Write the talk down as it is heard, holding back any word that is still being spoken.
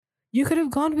You could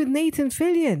have gone with Nathan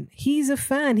Fillion. He's a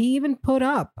fan. He even put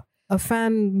up a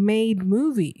fan-made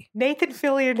movie. Nathan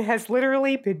Fillion has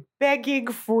literally been begging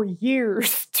for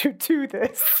years to do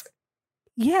this.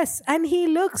 Yes, and he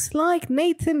looks like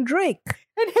Nathan Drake.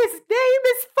 And his name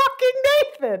is fucking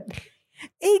Nathan.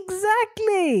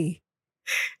 Exactly.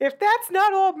 If that's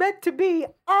not all meant to be,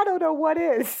 I don't know what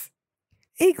is.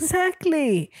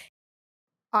 Exactly.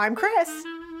 I'm Chris.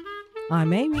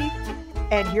 I'm Amy.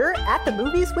 And you're at the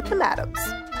movies with the Madams.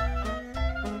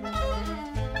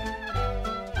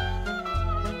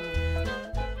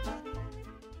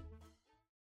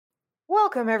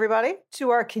 Welcome, everybody,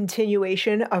 to our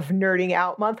continuation of Nerding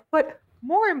Out Month, but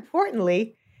more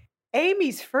importantly,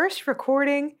 Amy's first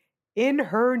recording in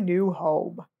her new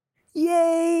home.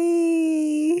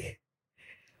 Yay!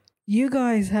 You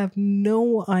guys have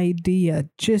no idea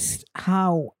just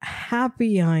how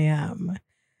happy I am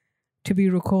to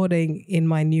be recording in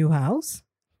my new house.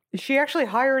 She actually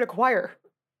hired a choir.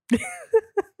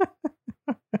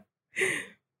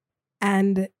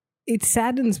 And it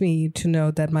saddens me to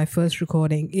know that my first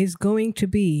recording is going to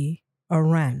be a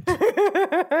rant.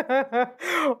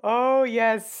 Oh,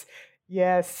 yes.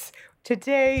 Yes.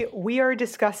 Today we are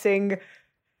discussing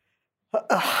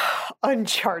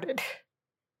Uncharted.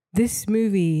 This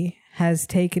movie has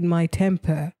taken my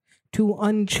temper to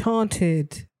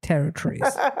uncharted territories.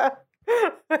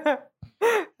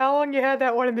 How long you had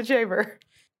that one in the chamber?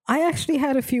 I actually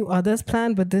had a few others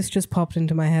planned, but this just popped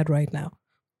into my head right now.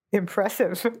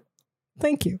 Impressive.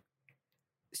 Thank you.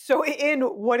 So in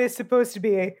what is supposed to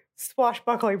be a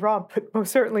swashbuckling romp, but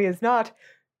most certainly is not,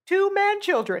 two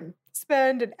man-children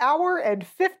spend an hour and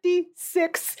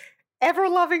 56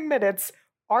 ever-loving minutes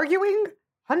arguing,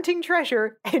 hunting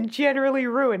treasure, and generally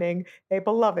ruining a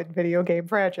beloved video game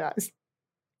franchise.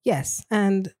 Yes,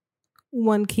 and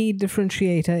one key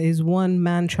differentiator is one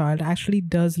man-child actually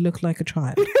does look like a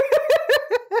child.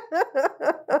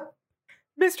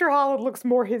 Mr. Holland looks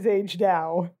more his age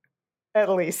now, at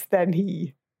least, than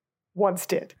he once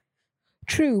did.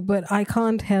 True, but I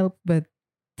can't help but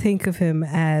think of him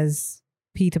as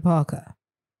Peter Parker.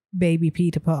 Baby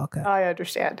Peter Parker. I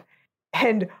understand.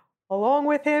 And along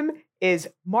with him is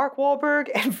Mark Wahlberg,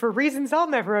 and for reasons I'll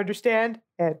never understand,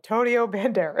 Antonio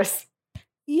Banderas.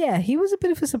 Yeah, he was a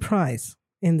bit of a surprise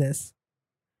in this.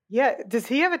 Yeah, does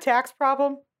he have a tax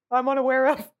problem I'm unaware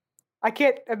of? I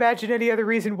can't imagine any other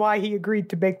reason why he agreed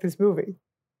to make this movie.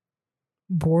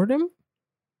 Boredom?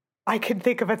 I can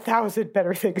think of 1,000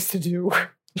 better things to do.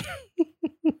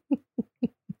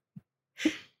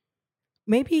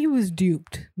 Maybe he was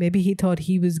duped. Maybe he thought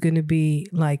he was going to be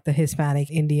like the Hispanic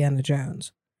Indiana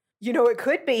Jones. You know, it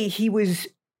could be he was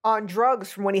on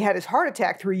drugs from when he had his heart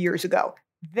attack 3 years ago.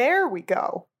 There we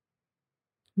go.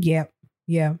 Yeah.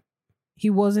 He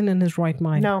wasn't in his right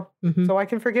mind. No, so I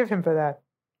can forgive him for that.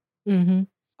 Mm-hmm.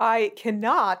 I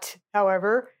cannot,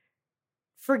 however,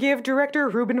 forgive director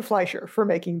Ruben Fleischer for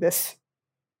making this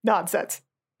nonsense.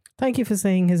 Thank you for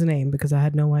saying his name because I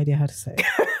had no idea how to say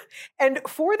it. And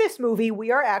for this movie,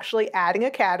 we are actually adding a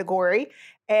category,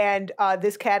 and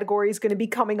this category is going to be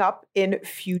coming up in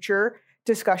future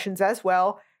discussions as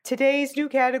well. Today's new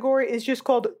category is just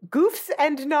called Goofs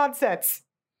and Nonsense.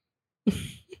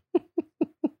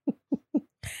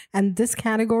 And this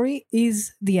category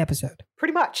is the episode.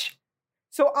 Pretty much.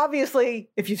 So obviously,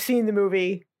 if you've seen the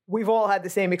movie, we've all had the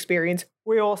same experience.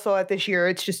 We all saw it this year.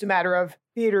 It's just a matter of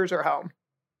theaters or home.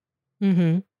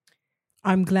 Mm-hmm.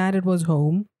 I'm glad it was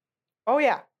home. Oh,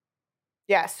 yeah.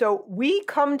 Yeah, so we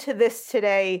come to this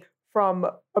today from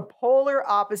a polar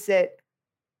opposite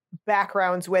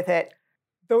backgrounds with it.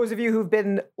 Those of you who've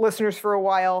been listeners for a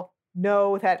while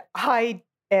know that I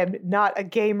am not a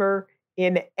gamer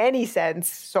in any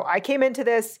sense. So I came into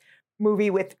this movie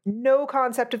with no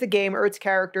concept of the game or its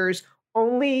characters,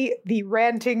 only the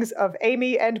rantings of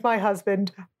Amy and my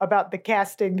husband about the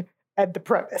casting and the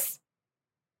premise.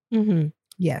 Mm-hmm.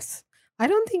 Yes. I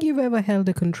don't think you've ever held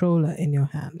a controller in your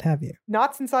hand, have you?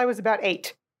 Not since I was about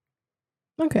 8.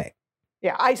 Okay.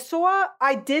 Yeah,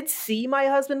 I did see my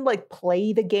husband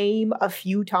play the game a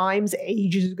few times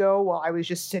ages ago while I was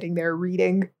just sitting there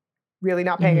reading, really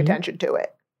not paying attention to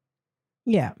it.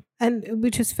 Yeah, and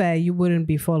which is fair. You wouldn't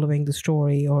be following the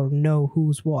story or know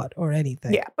who's what or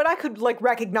anything. Yeah, but I could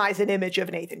recognize an image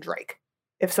of Nathan Drake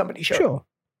if somebody showed. Sure.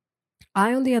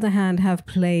 I, on the other hand, have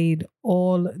played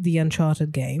all the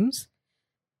Uncharted games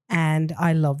and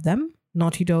I love them.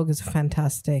 Naughty Dog is a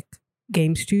fantastic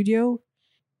game studio.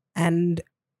 And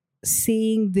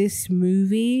seeing this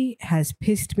movie has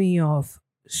pissed me off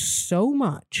so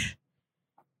much.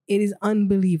 It is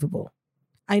unbelievable.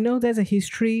 I know there's a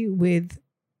history with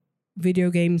video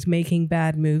games making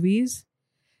bad movies,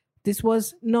 This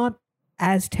was not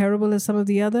as terrible as some of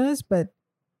the others, but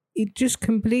it just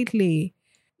completely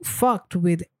fucked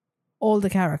with all the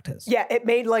characters. Yeah, it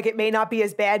may not be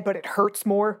as bad, but it hurts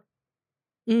more.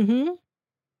 Mm-hmm.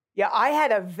 Yeah, I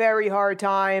had a very hard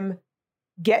time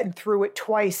getting through it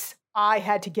twice. I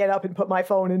had to get up and put my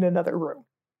phone in another room.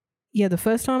 Yeah, the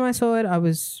first time I saw it, I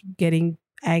was getting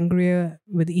angrier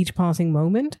with each passing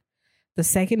moment. The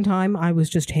second time, I was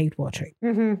just hate watching.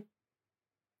 Mm-hmm.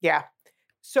 Yeah.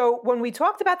 So when we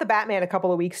talked about the Batman a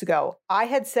couple of weeks ago, I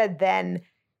had said then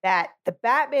that the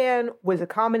Batman was a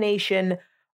combination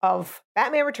of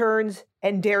Batman Returns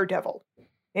and Daredevil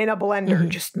in a blender,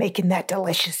 just making that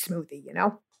delicious smoothie, you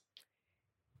know?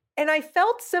 And I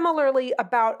felt similarly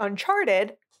about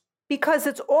Uncharted because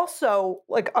it's also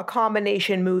like a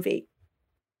combination movie.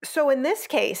 So in this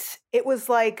case, it was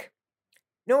like,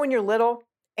 you know, when you're little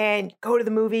and go to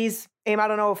the movies, I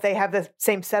don't know if they have the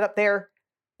same setup there,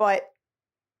 but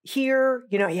here,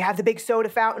 you know, you have the big soda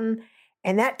fountain,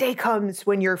 and that day comes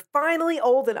when you're finally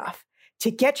old enough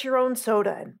to get your own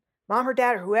soda, and mom or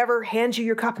dad or whoever hands you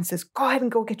your cup and says, go ahead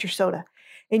and go get your soda.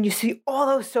 And you see all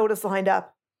those sodas lined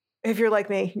up. If you're like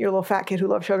me, you're a little fat kid who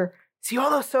loves sugar, see all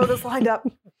those sodas lined up,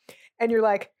 and you're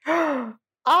like, oh,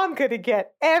 I'm going to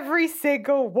get every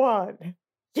single one.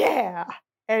 Yeah.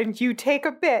 And you take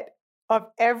a bit of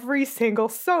every single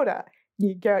soda.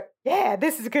 You go, yeah,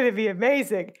 this is going to be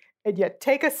amazing. And you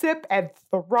take a sip and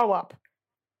throw up.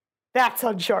 That's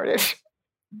Uncharted.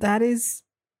 That is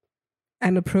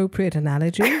an appropriate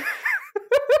analogy.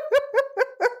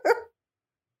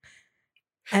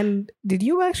 And did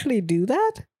you actually do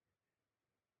that?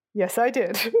 Yes, I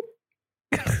did.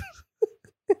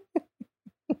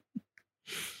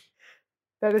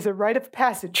 That is a rite of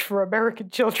passage for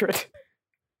American children.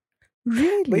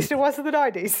 Really? At least it was in the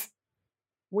 90s.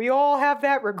 We all have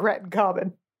that regret in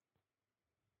common.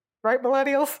 Right,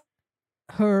 millennials?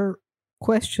 Her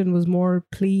question was more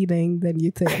pleading than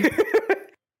you think.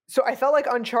 So I felt like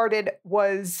Uncharted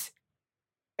was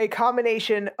a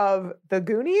combination of The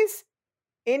Goonies,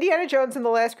 Indiana Jones and the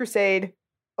Last Crusade,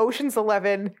 Ocean's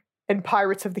 11, and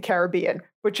Pirates of the Caribbean,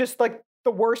 but just like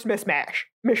the worst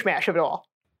mishmash of it all.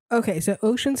 Okay, so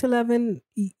Ocean's 11,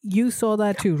 you saw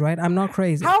that too, right? I'm not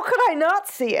crazy. How could I not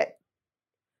see it?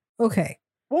 Okay.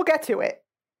 We'll get to it.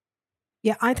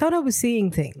 Yeah, I thought I was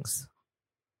seeing things.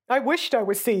 I wished I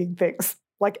was seeing things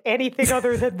like anything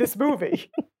other than this movie.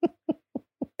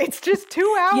 It's just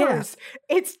 2 hours.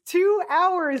 Yeah. It's 2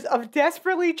 hours of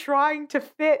desperately trying to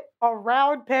fit a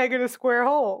round peg in a square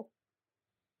hole.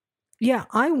 Yeah,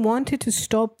 I wanted to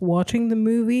stop watching the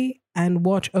movie and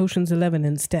watch Ocean's 11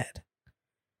 instead.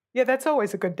 Yeah, that's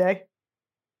always a good day.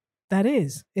 That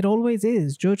is. It always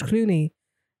is. George Clooney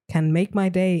can make my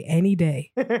day any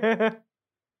day.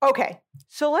 Okay,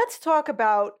 so let's talk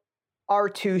about our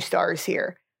 2 stars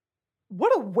here.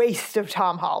 What a waste of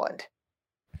Tom Holland.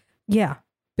 Yeah,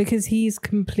 because he's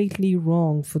completely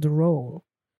wrong for the role.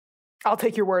 I'll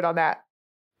take your word on that.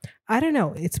 I don't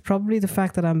know. It's probably the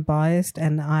fact that I'm biased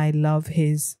and I love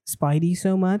his Spidey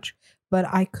so much, but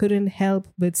I couldn't help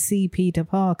but see Peter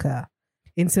Parker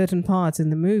in certain parts in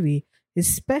the movie,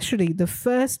 especially the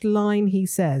first line he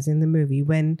says in the movie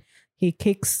when he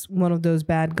kicks one of those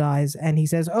bad guys and he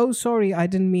says, "Oh, sorry, I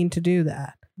didn't mean to do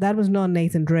that." That was not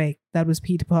Nathan Drake. That was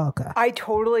Peter Parker. I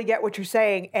totally get what you're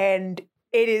saying, and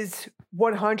it is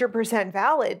 100%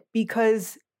 valid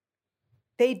because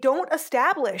they don't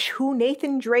establish who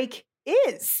Nathan Drake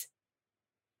is.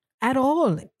 At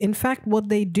all. In fact, what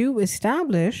they do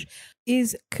establish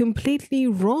is completely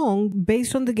wrong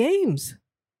based on the games.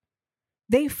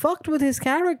 They fucked with his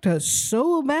character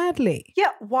so badly.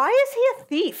 Yeah, why is he a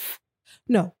thief?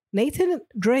 No, Nathan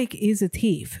Drake is a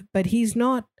thief, but he's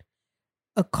not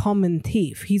a common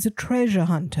thief. He's a treasure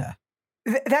hunter.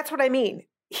 That's what I mean.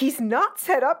 He's not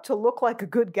set up to look like a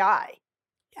good guy.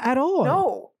 At all.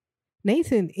 No.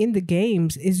 Nathan in the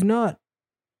games is not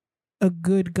a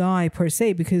good guy per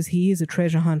se because he is a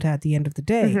treasure hunter at the end of the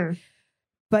day. Mm-hmm.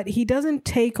 But he doesn't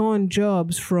take on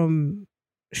jobs from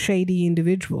shady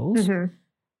individuals. Mm-hmm.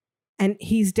 And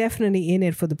he's definitely in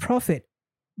it for the profit.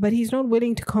 But he's not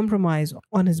willing to compromise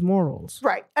on his morals.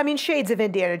 Right. I mean, shades of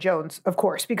Indiana Jones, of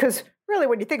course, because really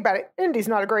when you think about it, Indy's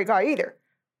not a great guy either.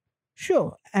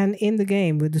 Sure. And in the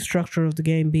game, with the structure of the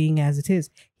game being as it is,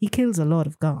 he kills a lot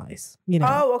of guys. You know,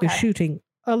 oh, okay. He's shooting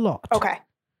a lot. Okay.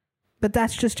 But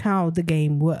that's just how the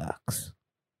game works.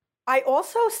 I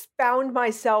also found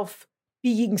myself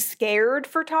being scared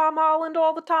for Tom Holland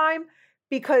all the time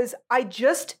because I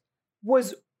just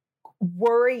was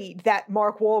worried that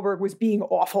Mark Wahlberg was being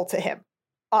awful to him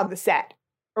on the set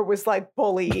or was like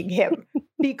bullying him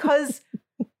because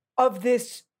of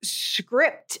this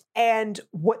script and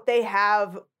what they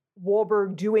have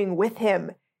Wahlberg doing with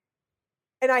him.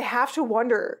 And I have to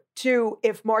wonder, too,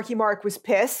 if Marky Mark was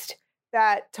pissed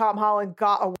that Tom Holland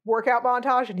got a workout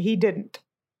montage and he didn't.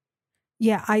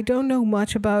 Yeah, I don't know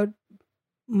much about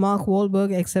Mark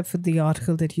Wahlberg except for the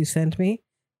article that you sent me.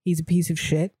 He's a piece of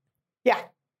shit. Yeah,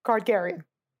 card carrying.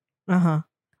 Uh-huh.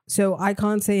 So I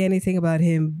can't say anything about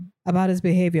him, about his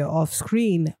behavior off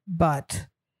screen, but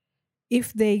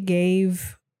if they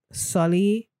gave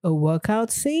Sully a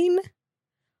workout scene,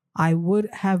 I would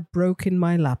have broken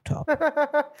my laptop.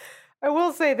 I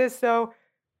will say this, though.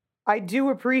 I do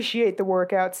appreciate the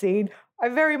workout scene. I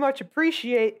very much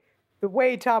appreciate the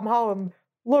way Tom Holland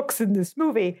looks in this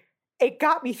movie. It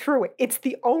got me through it. It's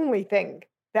the only thing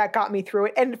that got me through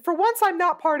it. And for once, I'm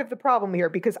not part of the problem here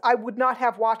because I would not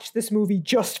have watched this movie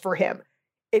just for him.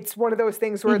 It's one of those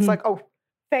things where it's like, oh,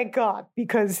 thank God,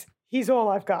 because he's all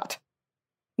I've got.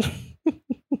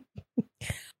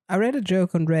 I read a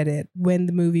joke on Reddit when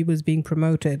the movie was being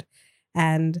promoted,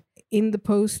 and in the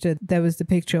poster there was the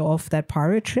picture of that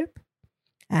pirate ship,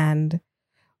 and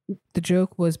the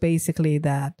joke was basically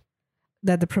that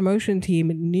the promotion team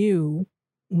knew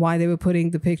why they were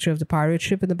putting the picture of the pirate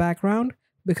ship in the background,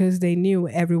 because they knew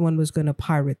everyone was going to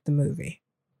pirate the movie.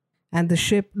 And the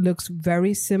ship looks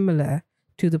very similar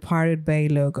to the Pirate Bay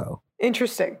logo.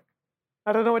 Interesting.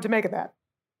 I don't know what to make of that.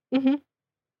 Mm-hmm.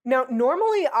 Now,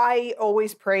 normally I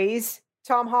always praise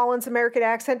Tom Holland's American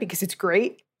accent because it's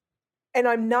great. And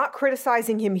I'm not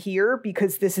criticizing him here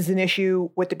because this is an issue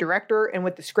with the director and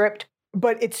with the script,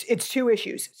 but it's two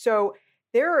issues. So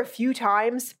there are a few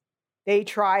times they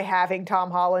try having Tom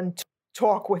Holland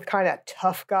talk with kind of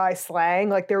tough guy slang.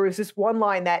 Like there was this one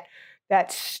line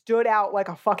that stood out like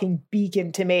a fucking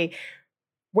beacon to me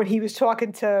when he was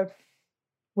talking to,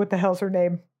 what the hell's her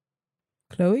name?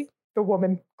 Chloe? The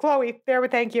woman. Chloe. There we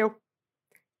thank you.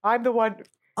 I'm the one.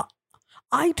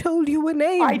 I told you a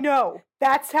name. I know.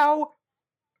 That's how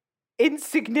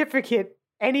insignificant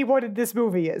anyone in this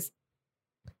movie is.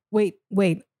 Wait.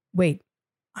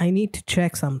 I need to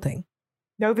check something.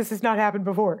 No, this has not happened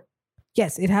before.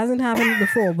 Yes, it hasn't happened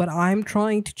before, but I'm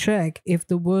trying to check if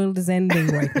the world is ending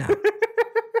right now.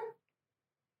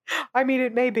 I mean,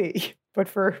 it may be, but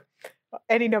for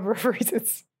any number of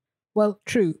reasons. Well,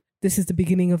 true. This is the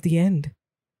beginning of the end.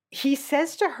 He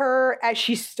says to her as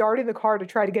she's starting the car to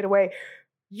try to get away,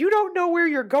 you don't know where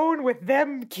you're going with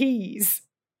them keys.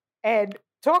 And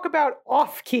talk about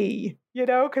off key, you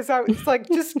know, because I was like,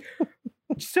 just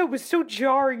it was so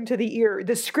jarring to the ear.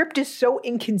 The script is so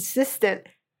inconsistent,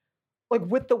 like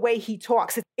with the way he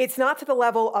talks. It's not to the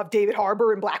level of David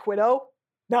Harbour in Black Widow,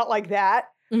 not like that.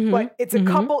 But it's a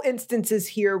couple instances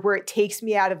here where it takes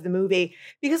me out of the movie.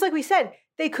 Because like we said,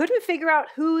 they couldn't figure out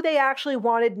who they actually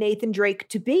wanted Nathan Drake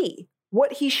to be,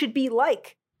 what he should be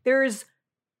like. There's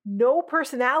no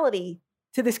personality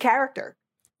to this character.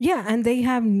 Yeah, and they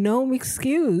have no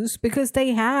excuse because they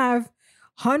have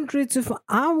hundreds of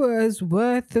hours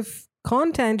worth of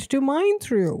content to mine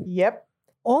through. Yep.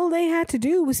 All they had to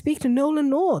do was speak to Nolan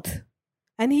North,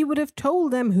 and he would have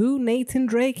told them who Nathan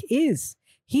Drake is.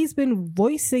 He's been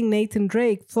voicing Nathan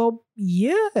Drake for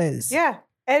years. Yeah,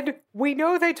 and we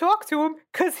know they talk to him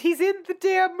because he's in the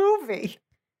damn movie.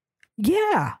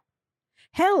 Yeah.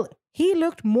 Hell, he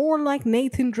looked more like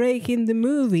Nathan Drake in the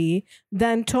movie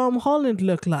than Tom Holland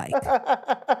looked like.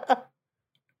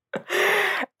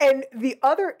 And the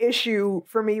other issue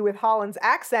for me with Holland's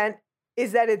accent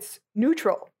is that it's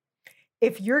neutral.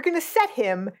 If you're going to set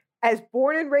him as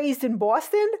born and raised in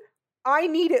Boston, I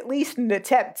need at least an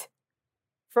attempt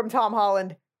from Tom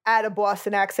Holland at a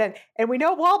Boston accent. And we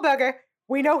know Wahlberg,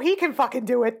 we know he can fucking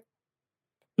do it.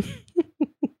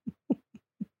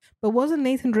 But wasn't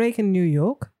Nathan Drake in New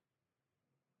York?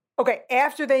 Okay,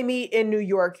 after they meet in New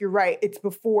York, you're right. It's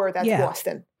before that's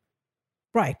Boston.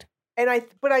 Right.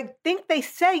 But I think they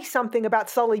say something about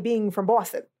Sully being from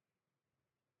Boston.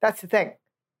 That's the thing.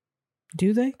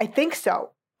 Do they? I think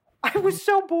so. I was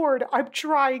so bored. I'm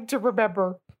trying to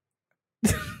remember.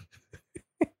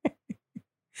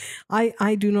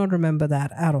 I do not remember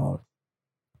that at all.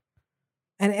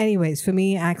 And anyways, for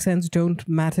me, accents don't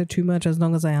matter too much as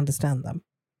long as I understand them.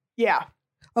 Yeah.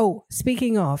 Oh,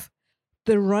 speaking of,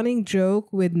 the running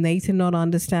joke with Nathan not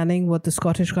understanding what the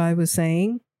Scottish guy was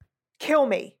saying. Kill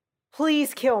me.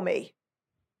 Please kill me.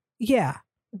 Yeah.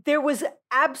 There was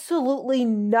absolutely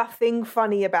nothing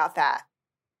funny about that.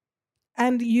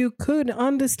 And you could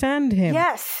understand him.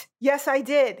 Yes. Yes, I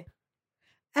did.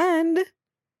 And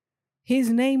his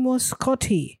name was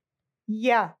Scotty.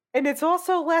 Yeah. And it's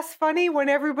also less funny when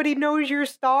everybody knows your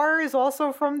star is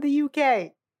also from the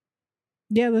UK.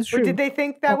 Yeah, that's true. Or did they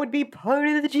think that would be part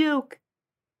of the joke?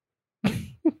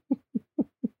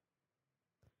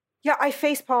 Yeah, I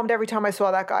facepalmed every time I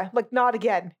saw that guy. Like, not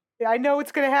again. I know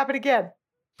it's going to happen again.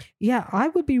 Yeah, I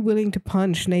would be willing to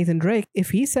punch Nathan Drake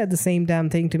if he said the same damn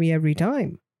thing to me every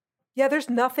time. Yeah, there's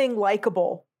nothing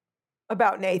likable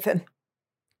about Nathan.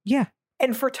 Yeah.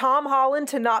 And for Tom Holland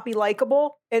to not be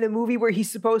likable in a movie where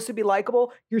he's supposed to be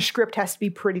likable, your script has to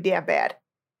be pretty damn bad.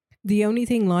 The only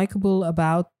thing likable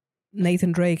about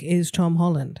Nathan Drake is Tom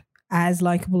Holland, as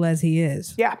likable as he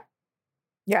is. Yeah.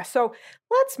 Yeah, so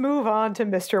let's move on to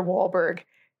Mr. Wahlberg.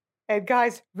 And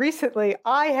guys, recently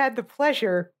I had the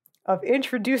pleasure of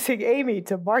introducing Amy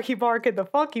to Marky Mark and the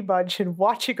Funky Bunch and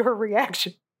watching her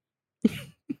reaction.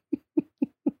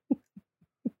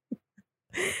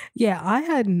 Yeah, I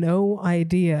had no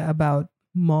idea about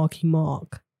Marky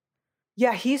Mark.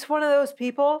 Yeah, he's one of those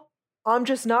people. I'm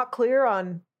just not clear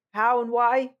on how and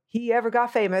why he ever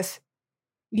got famous.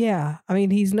 Yeah, I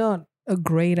mean, he's not a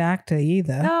great actor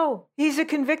either. No, he's a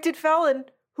convicted felon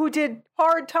who did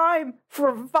hard time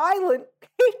for violent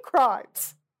hate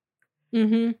crimes.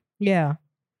 Mm-hmm. Yeah,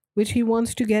 which he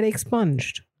wants to get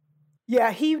expunged.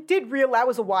 Yeah, he did that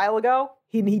was a while ago.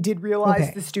 He did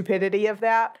realize the stupidity of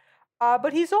that.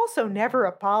 But he's also never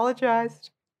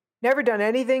apologized, never done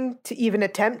anything to even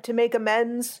attempt to make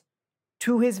amends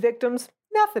to his victims.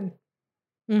 Nothing.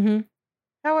 Mm-hmm.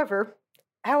 However,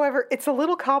 it's a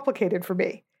little complicated for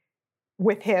me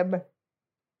with him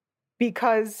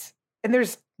because, and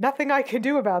there's nothing I can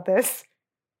do about this,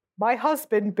 my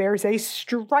husband bears a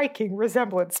striking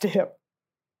resemblance to him.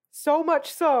 So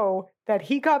much so that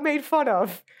he got made fun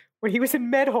of when he was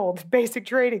in Medhold basic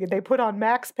training and they put on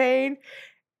Max Payne.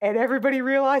 And everybody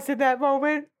realized in that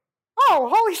moment,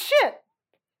 oh, holy shit.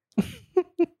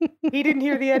 He didn't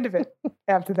hear the end of it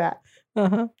after that.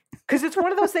 Uh-huh. Because it's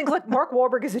one of those things, like Mark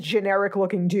Wahlberg is a generic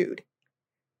looking dude.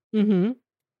 Mm-hmm.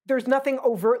 There's nothing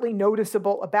overtly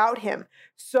noticeable about him.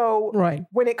 So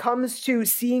when it comes to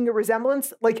seeing a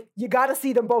resemblance, like you got to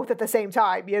see them both at the same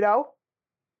time, you know?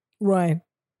 Right.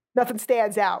 Nothing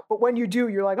stands out. But when you do,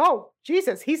 you're like, oh,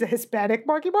 Jesus, he's a Hispanic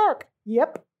Marky Mark.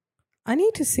 Yep. I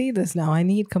need to see this now. I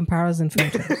need comparison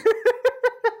photos.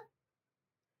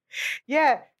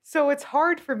 Yeah, so it's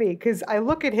hard for me because I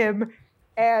look at him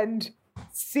and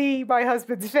see my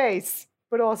husband's face,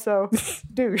 but also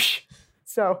douche.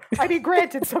 So, I mean,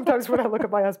 granted, sometimes when I look at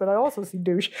my husband, I also see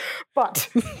douche, but,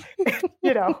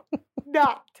 you know,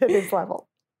 not to this level.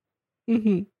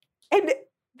 Mm-hmm. And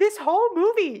this whole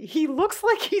movie, he looks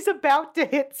like he's about to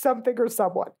hit something or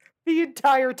someone the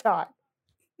entire time.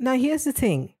 Now, here's the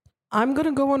thing. I'm going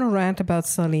to go on a rant about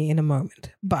Sully in a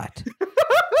moment, but...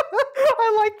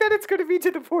 I like that it's going to be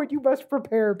to the point you must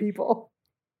prepare people.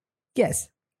 Yes,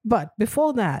 but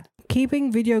before that,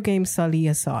 keeping video game Sully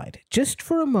aside, just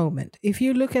for a moment, if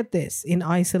you look at this in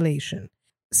isolation,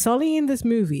 Sully in this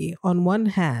movie, on one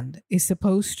hand, is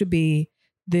supposed to be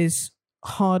this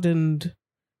hardened,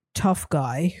 tough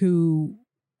guy who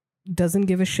doesn't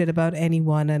give a shit about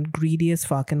anyone and greedy as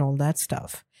fuck and all that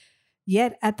stuff.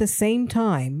 Yet at the same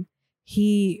time,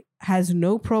 he has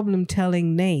no problem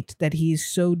telling Nate that he is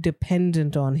so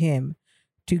dependent on him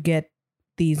to get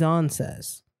these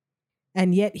answers.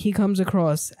 And yet he comes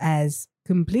across as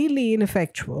completely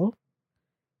ineffectual,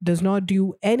 does not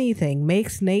do anything,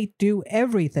 makes Nate do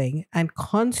everything, and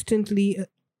constantly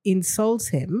insults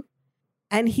him.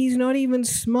 And he's not even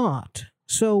smart.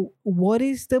 So what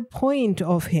is the point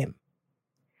of him?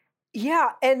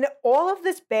 Yeah, and all of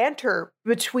this banter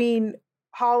between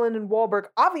Holland and Wahlberg,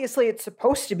 obviously it's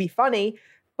supposed to be funny,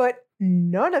 but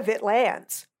none of it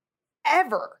lands.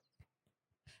 Ever.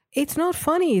 It's not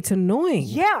funny. It's annoying.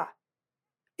 Yeah.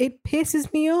 It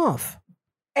pisses me off.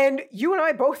 And you and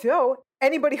I both know,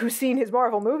 anybody who's seen his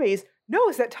Marvel movies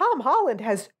knows that Tom Holland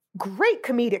has great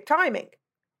comedic timing.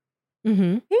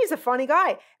 Mm-hmm. He's a funny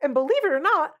guy. And believe it or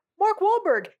not, Mark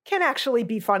Wahlberg can actually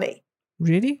be funny.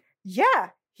 Really? Yeah.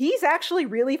 He's actually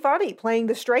really funny playing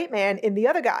the straight man in The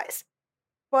Other Guys.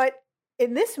 But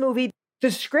in this movie, the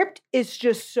script is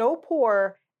just so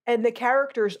poor and the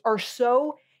characters are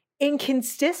so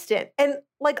inconsistent. And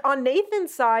like on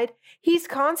Nathan's side, he's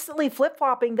constantly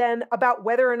flip-flopping then about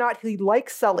whether or not he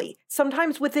likes Sully,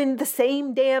 sometimes within the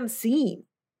same damn scene.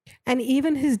 And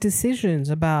even his decisions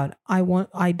about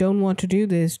I don't want to do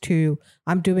this to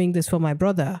I'm doing this for my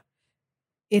brother.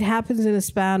 It happens in a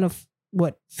span of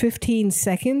 15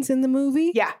 seconds in the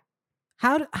movie? Yeah.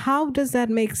 How does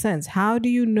that make sense? How do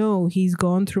you know he's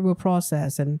gone through a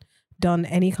process and done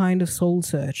any kind of soul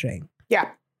searching?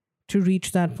 Yeah. To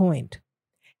reach that point.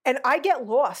 And I get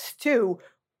lost too,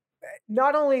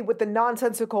 not only with the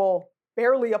nonsensical,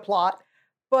 barely a plot,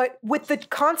 but with the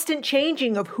constant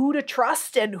changing of who to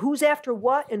trust and who's after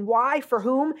what and why for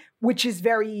whom, which is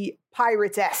very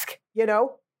Pirates-esque, you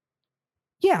know?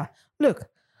 Yeah, look,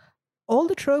 all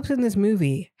the tropes in this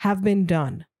movie have been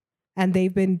done, and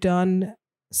they've been done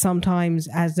sometimes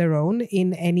as their own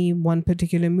in any one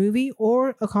particular movie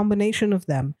or a combination of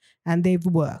them, and they've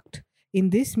worked. In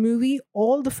this movie,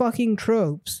 all the fucking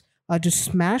tropes are just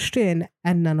smashed in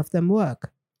and none of them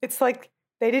work. It's like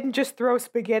they didn't just throw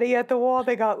spaghetti at the wall.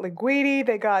 They got linguine,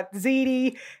 they got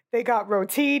ziti, they got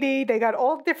rotini, they got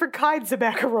all different kinds of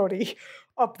macaroni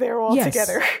up there all Yes.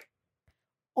 together.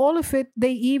 All of it,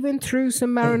 they even threw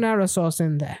some marinara sauce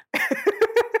in there.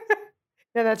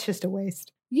 Now that's just a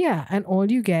waste. Yeah, and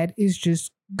all you get is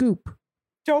just goop.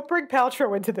 Don't bring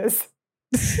Paltrow into this.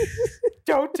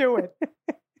 Don't do it.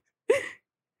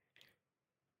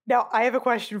 Now, I have a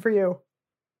question for you.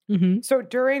 Mm-hmm. So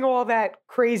during all that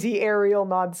crazy aerial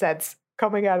nonsense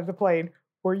coming out of the plane,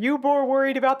 were you more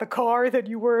worried about the car than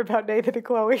you were about Nathan and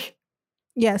Chloe?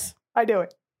 Yes. I knew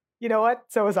it. You know what?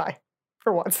 So was I,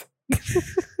 for once.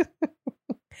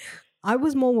 I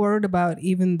was more worried about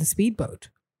even the speedboat.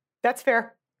 That's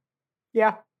fair.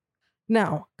 Yeah.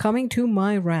 Now, coming to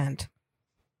my rant.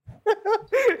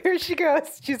 Here she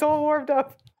goes. She's all warmed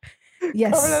up.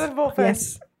 Yes. Coming out of the bullpen.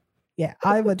 Yes. Yeah,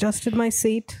 I've adjusted my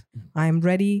seat. I'm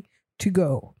ready to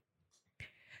go.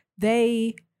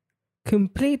 They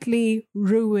completely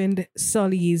ruined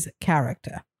Sully's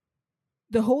character.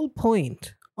 The whole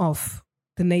point of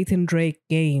the Nathan Drake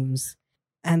games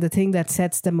and the thing that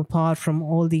sets them apart from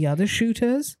all the other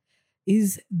shooters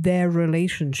is their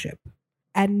relationship.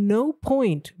 At no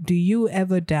point do you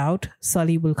ever doubt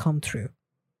Sully will come through,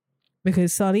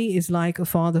 because Sully is like a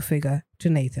father figure to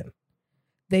Nathan.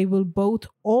 They will both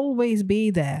always be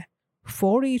there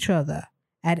for each other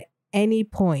at any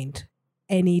point,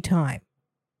 any time.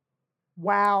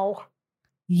 Wow.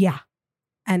 Yeah.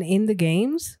 And in the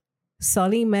games,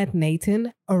 Sully met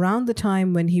Nathan around the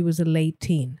time when he was a late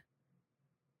teen,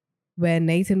 where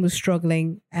Nathan was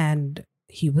struggling and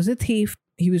he was a thief.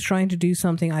 He was trying to do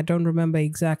something, I don't remember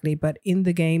exactly, but in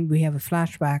the game, we have a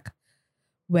flashback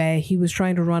where he was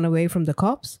trying to run away from the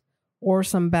cops or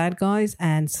some bad guys,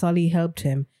 and Sully helped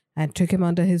him and took him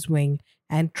under his wing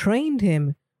and trained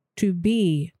him to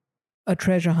be a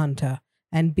treasure hunter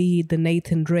and be the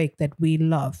Nathan Drake that we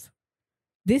love.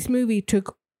 This movie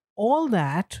took all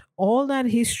that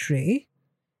history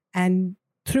and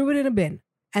threw it in a bin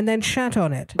and then shat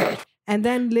on it and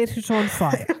then lit it on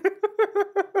fire.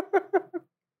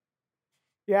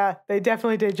 Yeah, they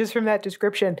definitely did, just from that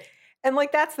description. And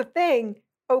like, that's the thing.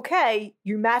 Okay,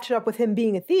 you match it up with him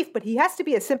being a thief, but he has to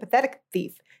be a sympathetic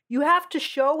thief. You have to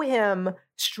show him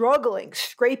struggling,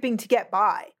 scraping to get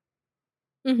by.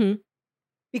 Mm-hmm.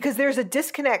 Because there's a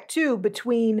disconnect, too,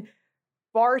 between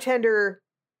bartender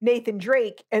Nathan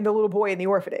Drake and the little boy in the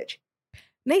orphanage.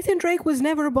 Nathan Drake was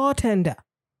never a bartender.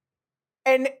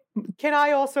 And can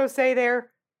I also say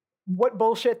there what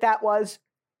bullshit that was?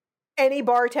 Any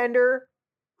bartender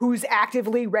who's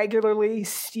actively, regularly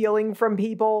stealing from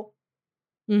people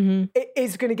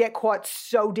is going to get caught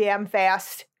so damn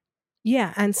fast.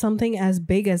 Yeah, and something as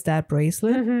big as that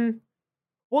bracelet. Mm-hmm.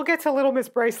 We'll get to Little Miss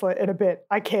Bracelet in a bit.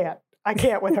 I can't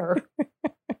with her.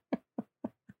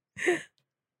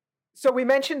 So we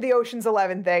mentioned the Ocean's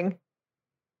 11 thing.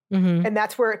 Mm-hmm. And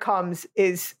that's where it comes,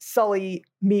 is Sully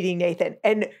meeting Nathan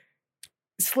and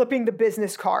slipping the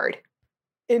business card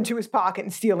into his pocket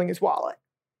and stealing his wallet.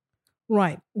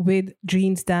 Right, with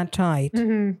jeans that tight.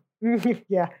 Mm-hmm.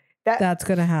 Yeah. That's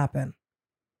going to happen.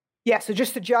 Yeah, so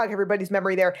just to jog everybody's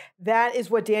memory there, that is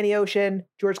what Danny Ocean,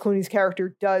 George Clooney's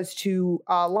character, does to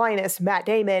Linus, Matt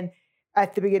Damon,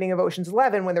 at the beginning of Ocean's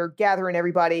 11 when they're gathering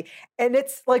everybody. And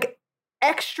it's like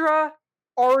extra,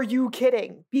 are you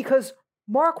kidding? Because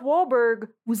Mark Wahlberg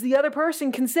was the other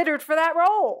person considered for that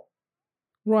role.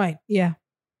 Right, yeah.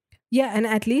 Yeah, and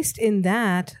at least in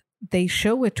that, they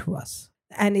show it to us.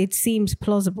 And it seems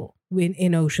plausible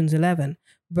in Ocean's 11.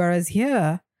 Whereas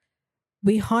here,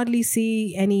 we hardly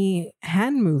see any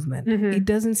hand movement. Mm-hmm. It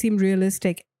doesn't seem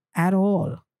realistic at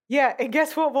all. Yeah, and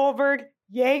guess what, Wahlberg?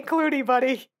 You ain't Clooney,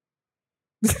 buddy.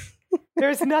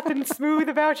 There's nothing smooth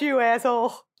about you,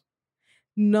 asshole.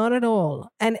 Not at all.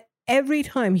 And every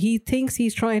time he thinks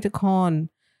he's trying to con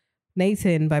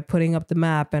Nathan by putting up the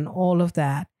map and all of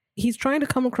that, he's trying to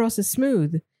come across as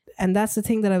smooth. And that's the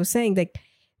thing that I was saying. Like,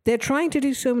 they're trying to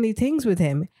do so many things with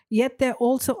him, yet they're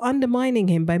also undermining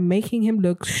him by making him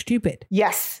look stupid.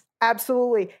 Yes,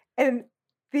 absolutely. And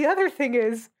the other thing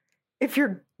is, if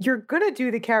you're going to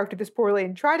do the character this poorly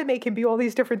and try to make him be all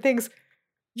these different things,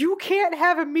 you can't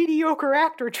have a mediocre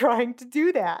actor trying to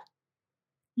do that.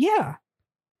 Yeah.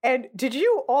 And did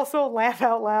you also laugh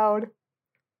out loud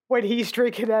when he's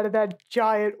drinking out of that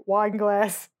giant wine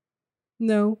glass?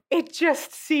 No. It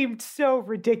just seemed so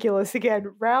ridiculous.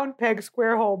 Again, round peg,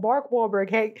 square hole. Mark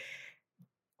Wahlberg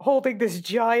holding this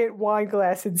giant wine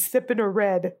glass and sipping a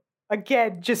red.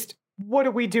 Again, just what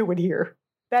are we doing here?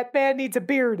 That man needs a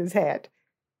beer in his hand.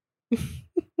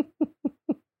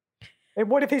 And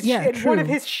one of his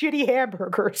shitty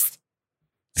hamburgers.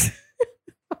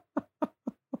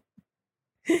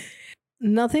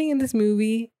 Nothing in this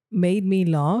movie made me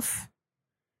laugh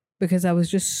because I was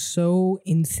just so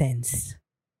incensed.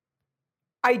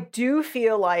 I do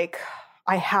feel like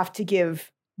I have to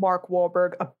give Mark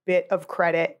Wahlberg a bit of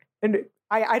credit. And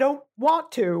I don't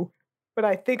want to, but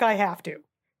I think I have to.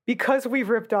 Because we've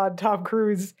ripped on Tom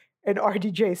Cruise and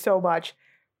RDJ so much,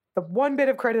 the one bit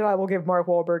of credit I will give Mark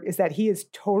Wahlberg is that he is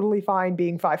totally fine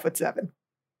being 5'7".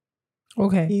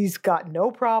 Okay. He's got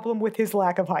no problem with his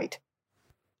lack of height.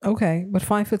 Okay, but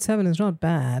 5'7" is not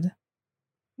bad.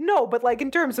 No, but like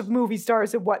in terms of movie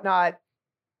stars and whatnot,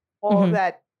 all of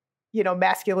that,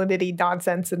 masculinity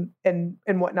nonsense and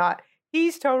whatnot,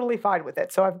 he's totally fine with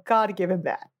it. So I've got to give him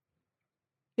that.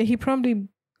 Yeah, he probably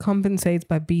compensates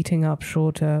by beating up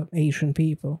shorter Asian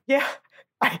people. Yeah,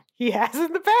 he has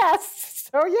in the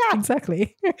past. So yeah.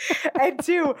 Exactly. And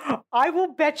two, I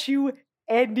will bet you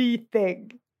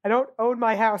anything. I don't own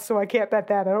my house, so I can't bet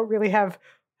that. I don't really have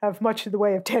much in the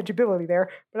way of tangibility there,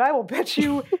 but I will bet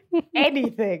you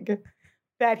anything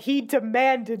that he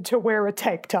demanded to wear a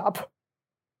tank top.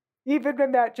 Even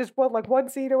in that just one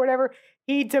scene or whatever,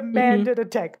 he demanded a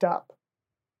tank top.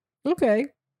 Okay,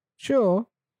 sure.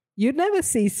 You'd never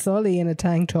see Sully in a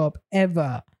tank top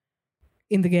ever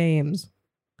in the games.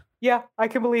 Yeah, I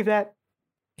can believe that.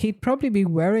 He'd probably be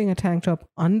wearing a tank top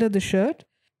under the shirt.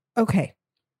 Okay,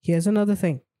 here's another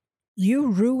thing. You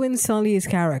ruin Sully's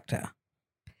character.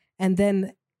 And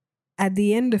then at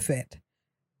the end of it,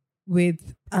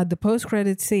 with the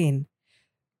post-credit scene,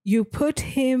 you put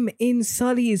him in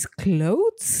Sully's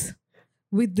clothes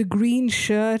with the green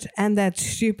shirt and that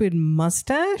stupid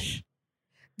mustache.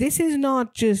 This is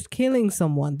not just killing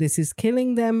someone. This is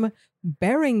killing them,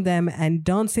 burying them, and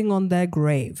dancing on their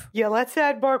grave. Yeah, let's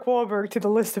add Mark Wahlberg to the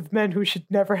list of men who should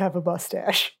never have a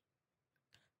mustache.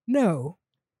 No.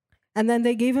 And then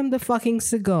they gave him the fucking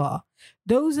cigar.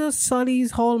 Those are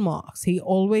Sully's hallmarks. He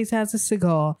always has a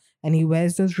cigar and he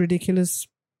wears those ridiculous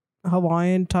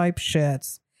Hawaiian type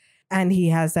shirts. And he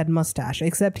has that mustache,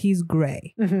 except he's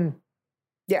gray. Mm-hmm.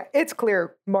 Yeah, it's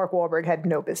clear Mark Wahlberg had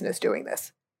no business doing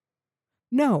this.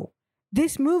 No,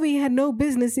 this movie had no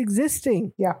business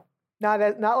existing. Yeah, not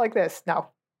like this, no.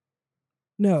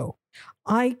 No,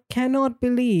 I cannot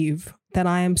believe that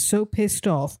I am so pissed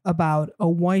off about a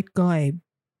white guy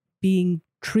being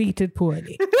treated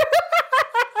poorly.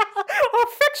 A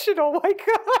fictional white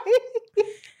guy.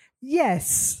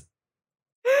 Yes.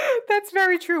 That's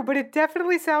very true, but it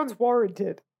definitely sounds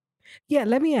warranted. Yeah,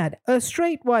 let me add, a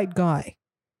straight white guy.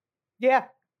 Yeah,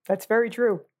 that's very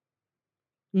true.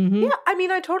 Mm-hmm. Yeah, I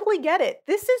mean, I totally get it.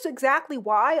 This is exactly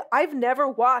why I've never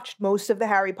watched most of the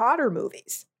Harry Potter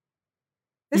movies.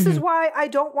 This is why I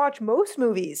don't watch most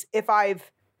movies if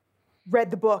I've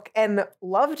read the book and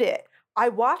loved it. I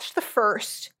watched the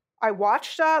first. I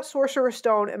watched Sorcerer's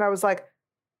Stone, and I was like,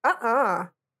 I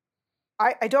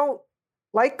don't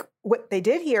like what they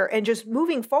did here. And just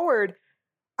moving forward,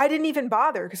 I didn't even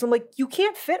bother because I'm like, you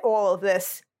can't fit all of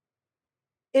this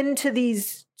into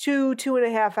these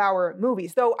 2.5 hour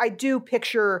movies. Though I do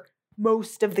picture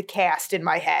most of the cast in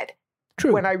my head.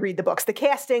 True. When I read the books. The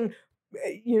casting,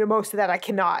 most of that I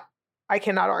cannot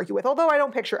argue with, although I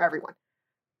don't picture everyone.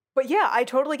 But yeah, I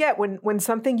totally get when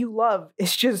something you love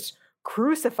is just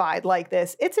crucified like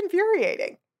this. It's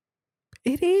infuriating.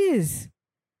 It is.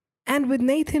 And with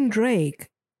Nathan Drake,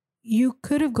 you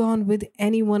could have gone with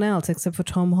anyone else except for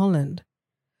Tom Holland.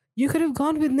 You could have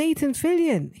gone with Nathan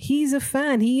Fillion. He's a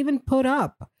fan. He even put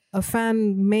up a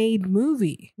fan-made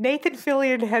movie. Nathan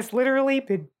Fillion has literally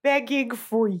been begging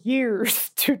for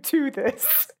years to do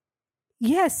this.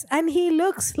 Yes, and he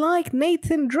looks like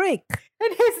Nathan Drake.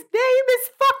 And his name is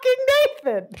fucking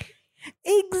Nathan.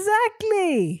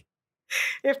 Exactly.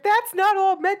 If that's not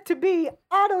all meant to be,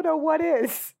 I don't know what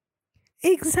is.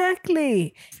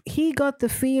 Exactly. He got the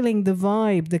feeling, the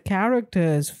vibe, the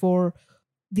characters for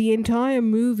the entire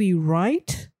movie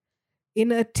right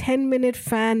in a 10-minute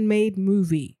fan-made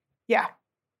movie. Yeah.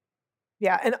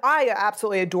 Yeah, and I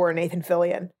absolutely adore Nathan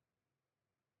Fillion.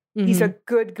 He's a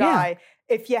good guy. Yeah.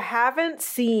 If you haven't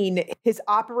seen his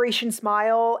Operation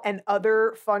Smile and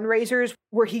other fundraisers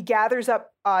where he gathers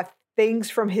up things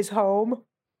from his home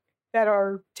that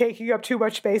are taking up too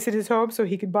much space in his home so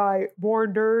he can buy more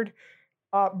nerd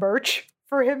merch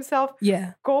for himself.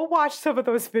 Yeah. Go watch some of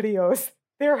those videos.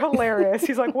 They're hilarious.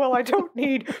 He's like, well, I don't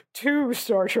need 2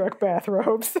 Star Trek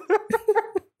bathrobes.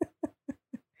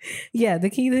 Yeah, the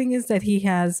key thing is that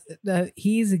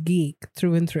he's a geek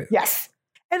through and through. Yes.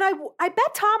 And I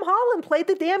bet Tom Holland played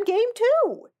the damn game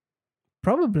too.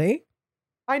 Probably.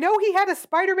 I know he had a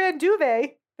Spider-Man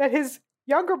duvet that his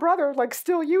younger brother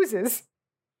still uses.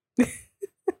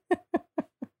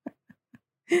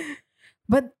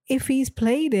 But if he's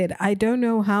played it, I don't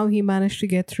know how he managed to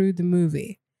get through the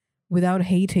movie without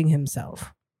hating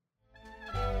himself.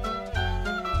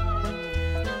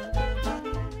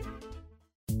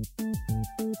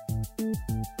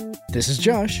 This is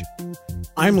Josh.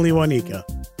 I'm Liwanika.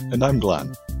 And I'm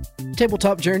Glenn.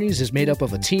 Tabletop Journeys is made up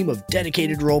of a team of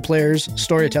dedicated role players,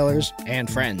 storytellers, and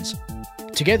friends.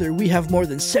 Together, we have more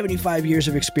than 75 years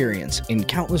of experience in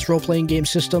countless role-playing game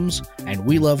systems, and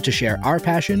we love to share our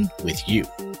passion with you.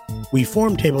 We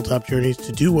formed Tabletop Journeys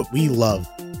to do what we love,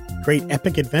 create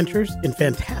epic adventures in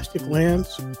fantastic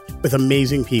lands with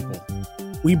amazing people.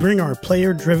 We bring our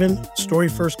player-driven,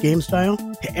 story-first game style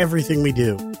to everything we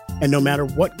do. And no matter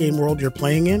what game world you're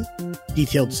playing in,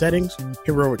 detailed settings,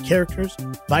 heroic characters,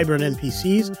 vibrant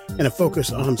NPCs, and a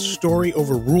focus on story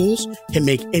over rules can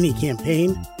make any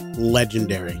campaign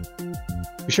legendary.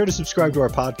 Be sure to subscribe to our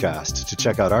podcast to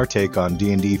check out our take on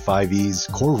D&D 5e's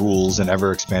core rules and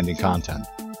ever-expanding content,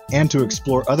 and to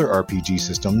explore other RPG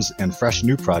systems and fresh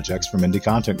new projects from indie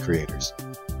content creators.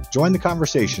 Join the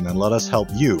conversation and let us help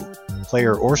you,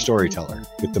 player or storyteller,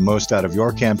 get the most out of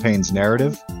your campaign's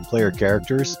narrative, player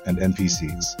characters, and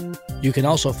NPCs. You can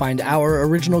also find our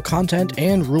original content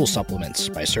and rule supplements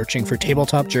by searching for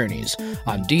Tabletop Journeys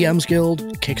on DM's Guild,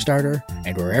 Kickstarter,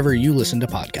 and wherever you listen to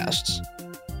podcasts.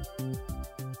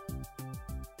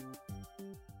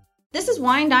 This is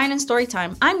Wine, Dine, and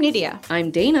Storytime. I'm Nydia.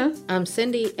 I'm Dana. I'm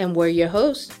Cindy, and we're your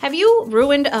hosts. Have you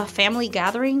ruined a family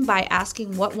gathering by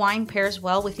asking what wine pairs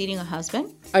well with eating a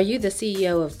husband? Are you the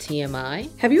CEO of TMI?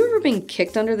 Have you ever been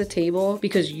kicked under the table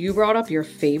because you brought up your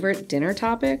favorite dinner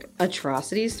topic,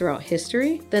 atrocities throughout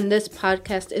history? Then this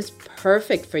podcast is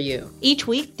perfect for you. Each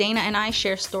week, Dana and I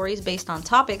share stories based on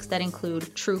topics that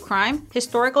include true crime,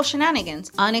 historical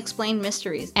shenanigans, unexplained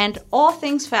mysteries, and all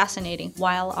things fascinating,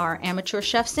 while our amateur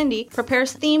chef Cindy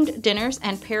prepares themed dinners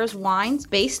and pairs wines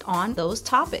based on those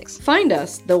topics. Find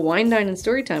us, the Wine, Dine, and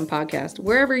Storytime podcast,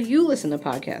 wherever you listen to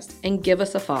podcasts, and give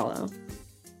us a follow.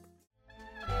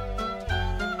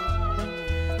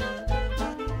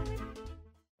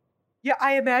 Yeah,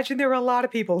 I imagine there were a lot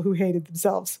of people who hated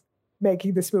themselves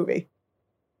making this movie.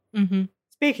 Mm-hmm.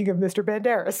 Speaking of Mr.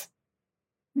 Banderas,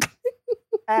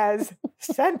 as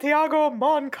Santiago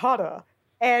Moncada.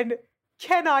 And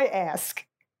can I ask,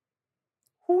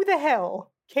 who the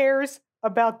hell cares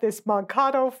about this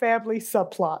Moncada family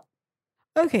subplot?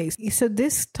 Okay, so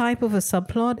this type of a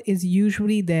subplot is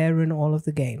usually there in all of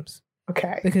the games.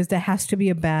 Okay. Because there has to be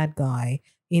a bad guy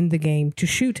in the game to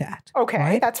shoot at. Okay,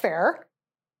 right? that's fair.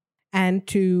 And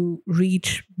to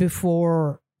reach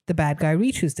before the bad guy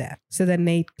reaches there so that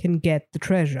Nate can get the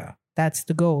treasure. That's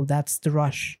the goal. That's the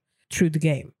rush through the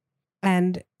game.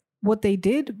 And what they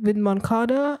did with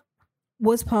Moncada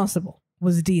was possible,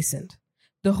 was decent.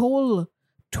 The whole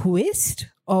twist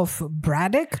of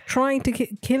Braddock trying to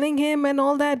killing him and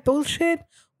all that bullshit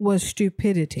was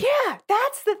stupidity. Yeah,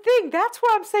 that's the thing. That's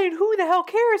why I'm saying who the hell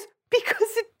cares?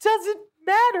 Because it doesn't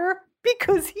matter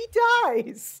because he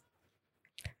dies.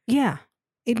 Yeah,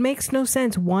 it makes no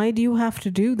sense. Why do you have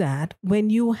to do that when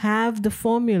you have the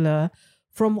formula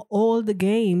from all the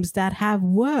games that have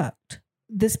worked?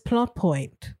 This plot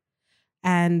point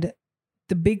and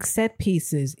the big set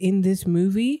pieces in this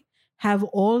movie have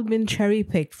all been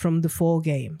cherry-picked from the 4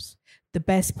 games. The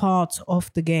best parts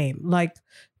of the game, like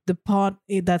the part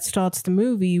that starts the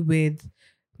movie with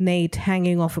Nate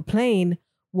hanging off a plane,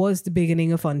 was the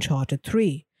beginning of Uncharted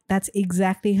 3. That's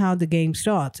exactly how the game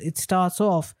starts. It starts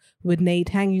off with Nate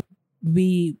hanging.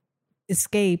 We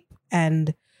escape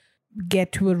and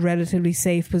get to a relatively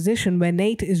safe position where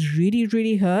Nate is really,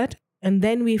 really hurt. And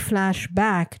then we flash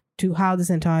back to how this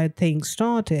entire thing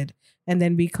started. And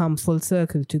then we come full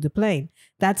circle to the plane.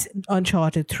 That's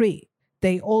Uncharted 3.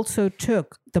 They also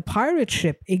took the pirate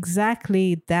ship,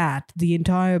 exactly that, the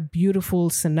entire beautiful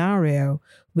scenario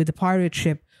with the pirate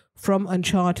ship from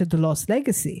Uncharted The Lost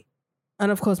Legacy.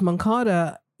 And of course,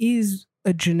 Moncada is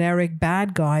a generic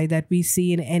bad guy that we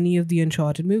see in any of the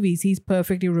Uncharted movies. He's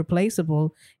perfectly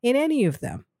replaceable in any of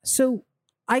them. So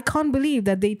I can't believe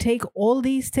that they take all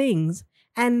these things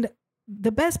and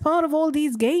the best part of all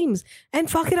these games and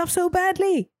fuck it up so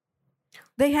badly.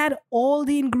 They had all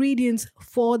the ingredients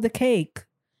for the cake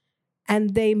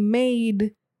and they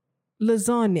made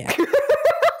lasagna.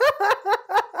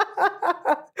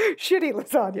 Shitty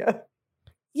lasagna.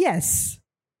 Yes.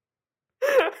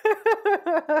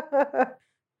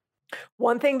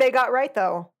 One thing they got right,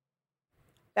 though.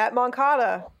 That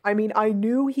Moncada, I mean, I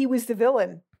knew he was the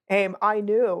villain. I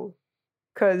knew.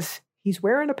 Because he's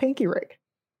wearing a pinky ring.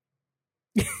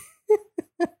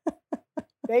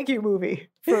 Thank you, movie,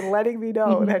 for letting me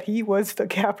know that he was the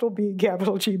capital B,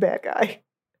 capital G bad guy.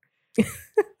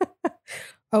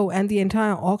 Oh, and the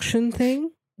entire auction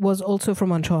thing was also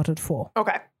from Uncharted 4.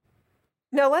 Okay.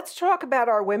 Now let's talk about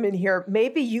our women here.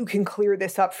 Maybe you can clear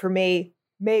this up for me.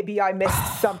 Maybe I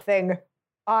missed something.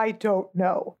 I don't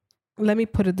know. Let me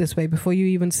put it this way before you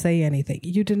even say anything.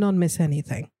 You did not miss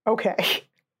anything. Okay.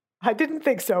 I didn't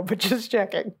think so, but just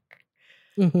checking.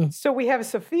 Mm-hmm. So we have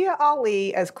Sophia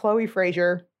Ali as Chloe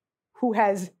Fraser, who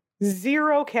has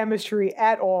zero chemistry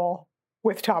at all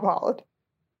with Tom Holland.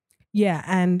 Yeah,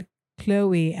 and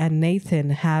Chloe and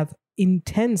Nathan have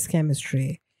intense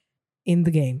chemistry in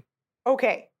the game.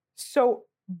 Okay, so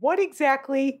what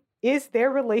exactly is their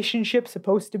relationship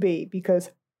supposed to be?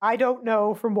 Because I don't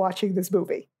know from watching this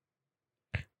movie.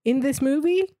 In this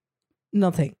movie,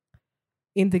 nothing.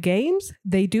 In the games,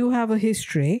 they do have a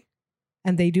history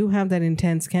and they do have that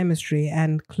intense chemistry,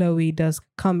 and Chloe does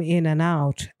come in and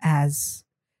out as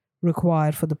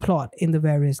required for the plot in the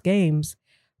various games,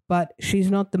 but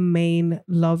she's not the main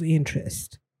love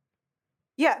interest.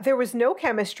 Yeah, there was no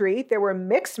chemistry. There were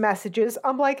mixed messages.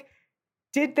 I'm like,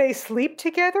 did they sleep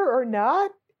together or not?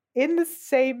 In the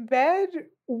same bed?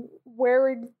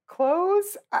 Wearing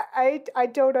clothes? I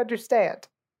don't understand.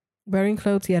 Wearing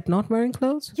clothes yet not wearing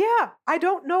clothes? Yeah, I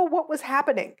don't know what was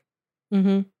happening.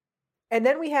 Mm-hmm. And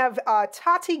then we have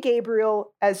Tati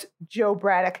Gabriel as Joe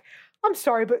Braddock. I'm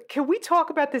sorry, but can we talk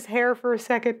about this hair for a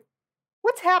second?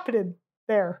 What's happening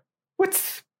there?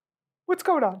 What's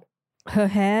going on? Her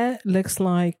hair looks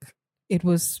like it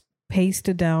was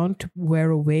pasted down to wear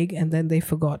a wig and then they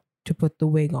forgot to put the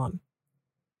wig on.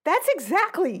 That's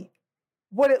exactly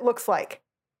what it looks like.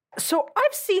 So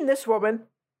I've seen this woman.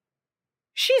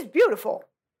 She's beautiful.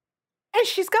 And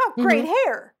she's got great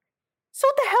hair. So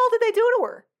what the hell did they do to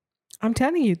her? I'm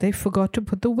telling you, they forgot to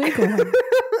put the wig on.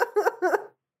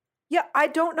 Yeah, I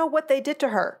don't know what they did to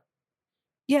her.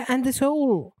 Yeah, and this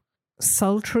whole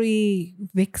sultry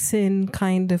vixen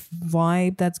kind of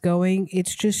vibe that's going,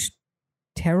 it's just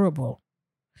terrible.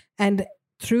 And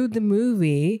through the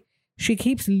movie, she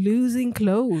keeps losing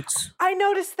clothes. I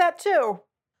noticed that too.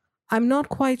 I'm not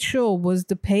quite sure. Was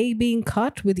the pay being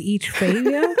cut with each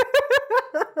failure?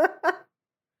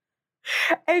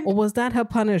 Or was that her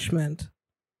punishment?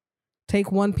 Take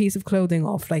one piece of clothing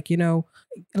off, like, you know,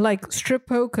 like strip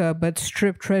poker, but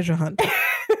strip treasure hunt.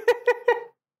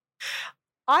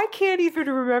 I can't even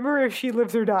remember if she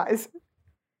lives or dies.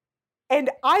 And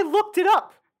I looked it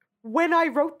up when I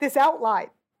wrote this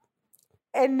outline.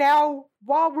 And now,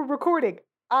 while we're recording,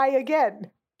 I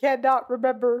again cannot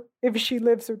remember if she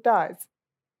lives or dies.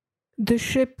 The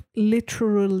ship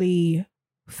literally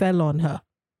fell on her.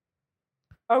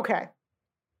 Okay.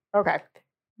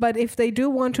 But if they do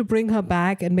want to bring her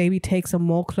back and maybe take some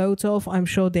more clothes off, I'm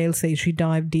sure they'll say she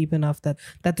dived deep enough that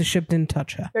the ship didn't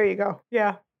touch her. There you go.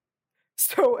 Yeah.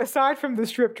 So aside from the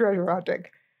strip treasure hunting,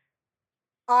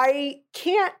 I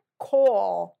can't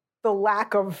call the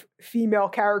lack of female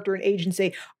character and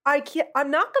agency. I'm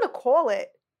not going to call it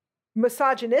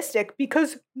misogynistic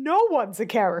because no one's a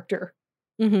character.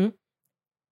 Mm-hmm.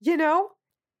 You know,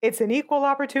 it's an equal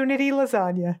opportunity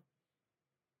lasagna.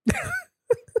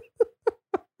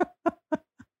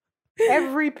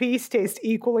 Every piece tastes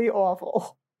equally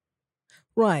awful.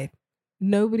 Right.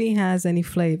 Nobody has any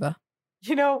flavor.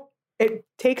 You know, it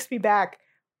takes me back.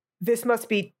 This must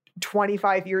be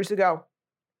 25 years ago.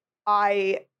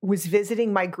 I was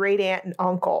visiting my great aunt and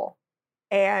uncle,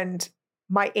 and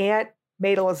my aunt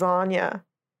made a lasagna,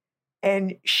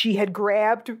 and she had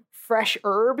grabbed fresh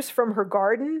herbs from her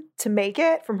garden to make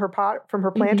it from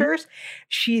her planters.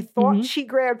 She thought she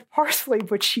grabbed parsley,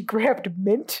 but she grabbed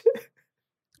mint.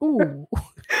 Ooh.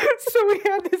 So we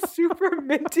had this super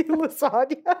minty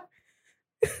lasagna.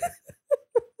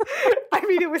 I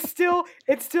mean,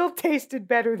 it still tasted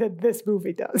better than this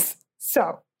movie does.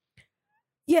 So,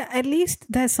 yeah, at least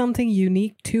there's something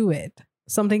unique to it.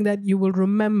 Something that you will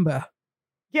remember.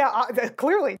 Yeah,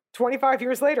 clearly, 25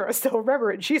 years later, I still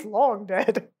remember it. She's long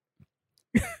dead.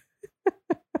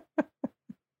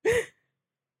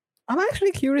 I'm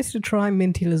actually curious to try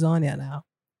minty lasagna now.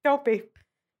 Don't be.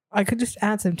 I could just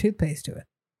add some toothpaste to it.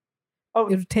 Oh,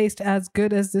 it would taste as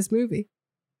good as this movie.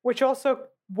 Which also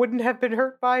wouldn't have been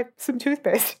hurt by some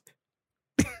toothpaste.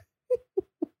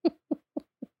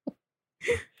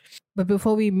 But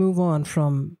before we move on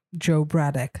from Joe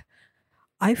Braddock,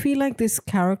 I feel like this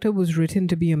character was written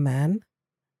to be a man,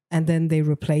 and then they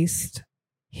replaced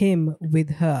him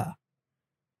with her.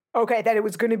 Okay, that it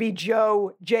was going to be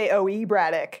Joe, Joe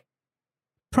Braddock.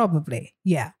 Probably,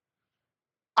 yeah.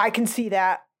 I can see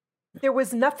that. There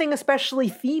was nothing especially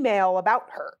female about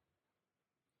her.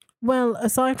 Well,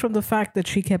 aside from the fact that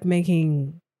she kept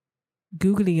making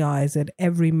googly eyes at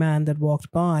every man that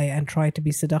walked by and tried to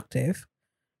be seductive,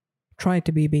 tried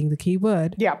to be being the key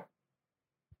word. Yeah.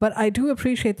 But I do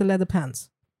appreciate the leather pants.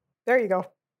 There you go.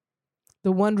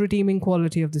 The one redeeming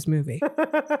quality of this movie.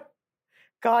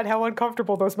 God, how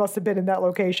uncomfortable those must have been in that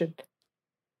location.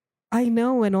 I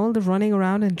know, and all the running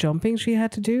around and jumping she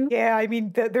had to do. Yeah, I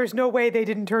mean, there's no way they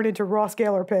didn't turn into Ross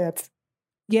Geller pants.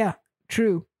 Yeah,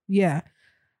 true. Yeah.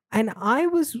 And I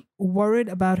was worried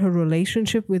about her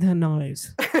relationship with her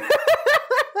knives. I'm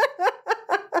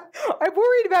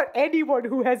worried about anyone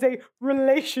who has a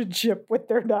relationship with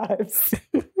their knives.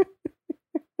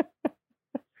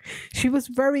 She was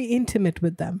very intimate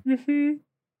with them. Mm-hmm.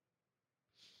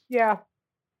 Yeah. A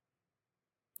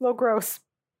little gross.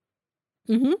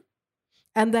 Mm-hmm.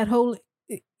 And that whole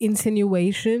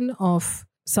insinuation of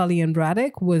Sully and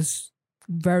Braddock was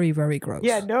very, very gross.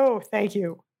 Yeah, no, thank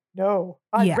you. No.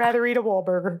 I'd rather eat a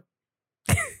Wahlburger.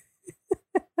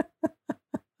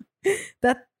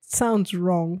 That sounds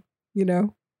wrong, you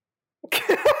know?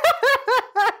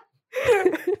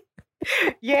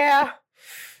 Yeah.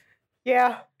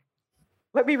 Yeah.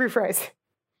 Let me rephrase.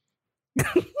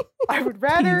 I would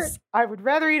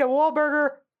rather eat a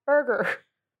Wahlburger burger.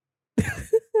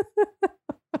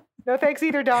 No thanks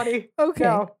either, Donnie. Okay.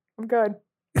 No, I'm good.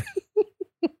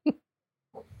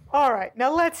 All right,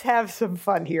 now let's have some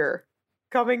fun here.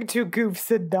 Coming to Goofs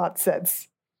and Nonsense.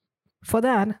 For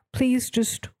that, please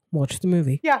just watch the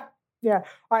movie. Yeah. All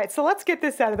right, so let's get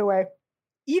this out of the way.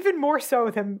 Even more so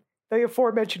than the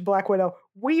aforementioned Black Widow,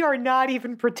 we are not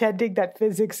even pretending that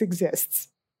physics exists.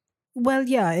 Well,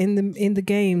 yeah, in the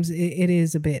games, it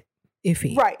is a bit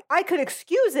iffy. Right. I could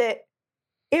excuse it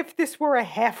if this were a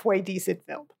halfway decent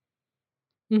film.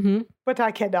 Mm-hmm. But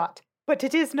I cannot. But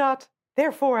it is not,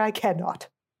 therefore I cannot.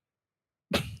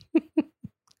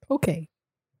 Okay.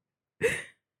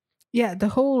 Yeah, the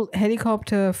whole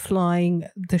helicopter flying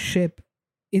the ship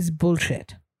is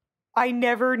bullshit. I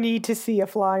never need to see a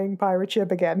flying pirate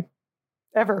ship again.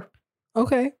 Ever.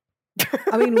 Okay.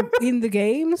 I mean, in the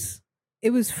games,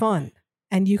 it was fun.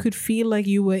 And you could feel like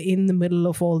you were in the middle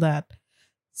of all that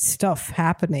stuff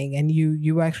happening. And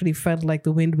you actually felt like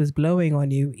the wind was blowing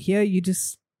on you. Here, you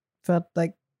just felt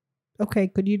like, okay,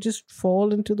 could you just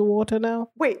fall into the water now?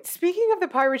 Wait, speaking of the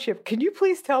pirate ship, can you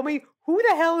please tell me who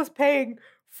the hell is paying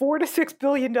 $4 to $6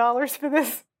 billion for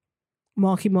this?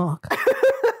 Marky Mark. I'm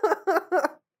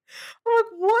like,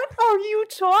 what are you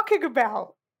talking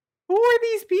about? Who are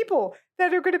these people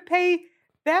that are going to pay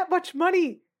that much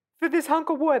money for this hunk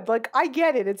of wood? Like, I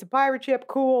get it. It's a pirate ship.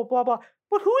 Cool, blah, blah.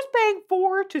 But who's paying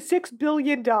 $4 to $6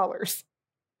 billion? For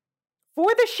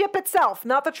the ship itself,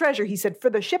 not the treasure, he said.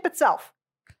 For the ship itself.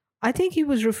 I think he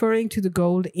was referring to the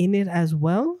gold in it as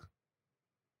well.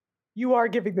 You are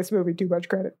giving this movie too much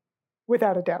credit.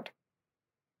 Without a doubt.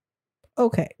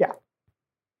 Okay. Yeah.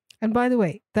 And by the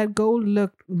way, that gold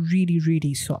looked really,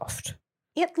 really soft.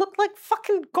 It looked like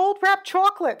fucking gold-wrapped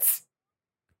chocolates.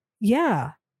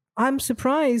 Yeah. I'm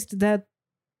surprised that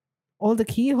all the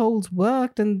keyholes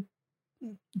worked and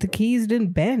the keys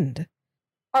didn't bend.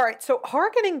 All right, so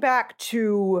hearkening back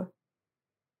to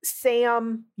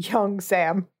Sam, young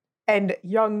Sam, and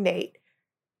young Nate,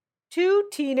 two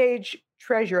teenage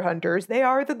treasure hunters. They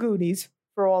are the Goonies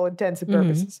for all intents and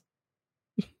purposes.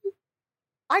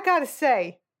 I gotta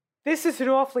say, this is an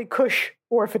awfully cush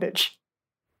orphanage.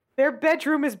 Their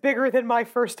bedroom is bigger than my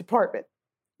first apartment.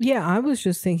 Yeah, I was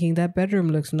just thinking that bedroom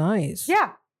looks nice.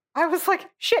 Yeah, I was like,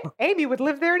 shit, Amy would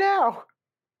live there now.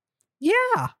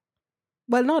 Yeah.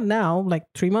 Well, not now, like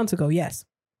 3 months ago, yes.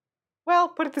 Well,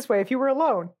 put it this way, if you were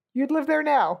alone, you'd live there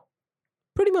now.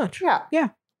 Pretty much. Yeah. Yeah.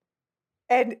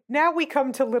 And now we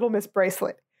come to Little Miss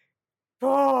Bracelet.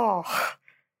 Oh,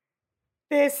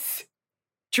 this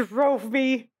drove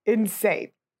me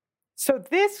insane. So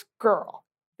this girl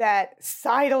that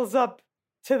sidles up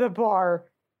to the bar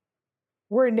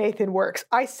where Nathan works.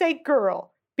 I say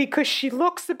girl because she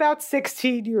looks about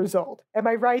 16 years old. Am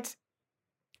I right?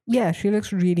 Yeah, she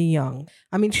looks really young.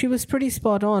 I mean, she was pretty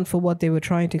spot on for what they were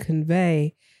trying to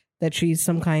convey, that she's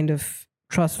some kind of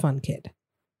trust fund kid.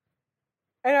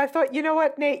 And I thought, you know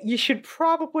what, Nate, you should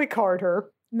probably card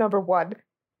her, number one.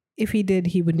 If he did,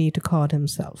 he would need to card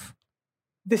himself.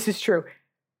 This is true.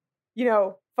 You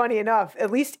know, funny enough,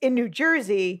 at least in New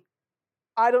Jersey,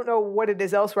 I don't know what it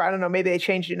is elsewhere. I don't know. Maybe they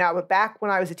changed it now. But back when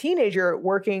I was a teenager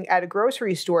working at a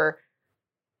grocery store,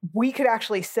 we could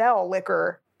actually sell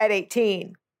liquor at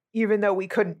 18, even though we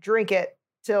couldn't drink it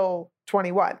till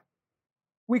 21.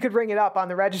 We could ring it up on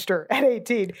the register at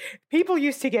 18. People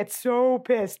used to get so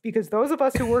pissed because those of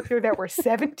us who worked there that were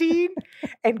 17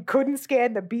 and couldn't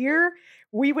scan the beer,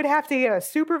 we would have to get a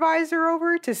supervisor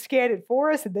over to scan it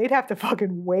for us, and they'd have to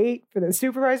fucking wait for the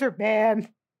supervisor. Man,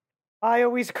 I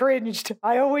always cringed.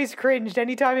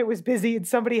 Anytime it was busy and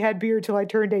somebody had beer till I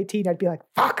turned 18, I'd be like,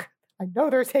 fuck, I know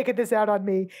they're taking this out on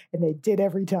me. And they did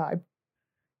every time.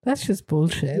 That's just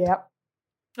bullshit. Yep.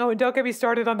 Oh, and don't get me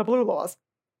started on the blue laws.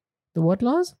 The what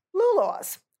laws? Blue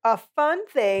laws. A fun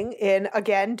thing in,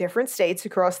 again, different states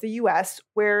across the U.S.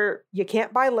 where you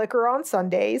can't buy liquor on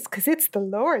Sundays because it's the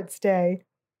Lord's Day,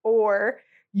 or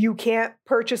you can't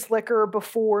purchase liquor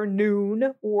before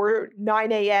noon or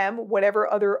 9 a.m.,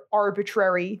 whatever other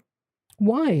arbitrary.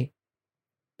 Why?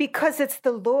 Because it's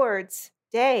the Lord's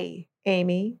Day,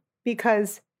 Amy.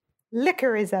 Because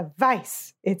liquor is a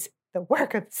vice. It's the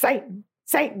work of Satan.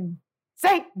 Satan.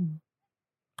 Satan.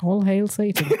 All hail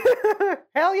Satan.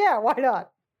 Hell yeah, why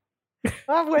not?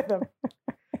 I'm with them.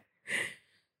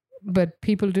 But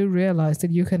people do realize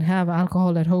that you can have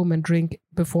alcohol at home and drink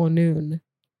before noon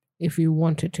if you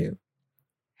wanted to.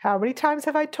 How many times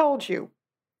have I told you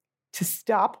to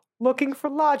stop looking for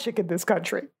logic in this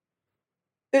country?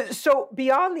 So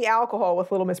beyond the alcohol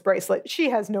with Little Miss Bracelet, she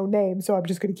has no name, so I'm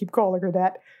just going to keep calling her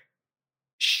that.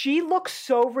 She looks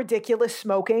so ridiculous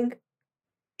smoking.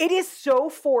 It is so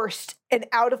forced and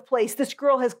out of place. This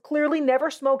girl has clearly never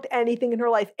smoked anything in her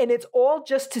life, and it's all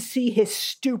just to see his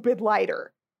stupid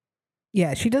lighter.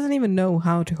 Yeah, she doesn't even know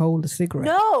how to hold a cigarette.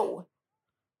 No.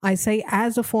 I say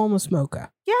as a former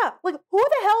smoker. Yeah, like, who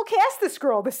the hell cast this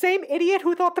girl? The same idiot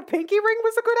who thought the pinky ring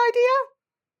was a good idea?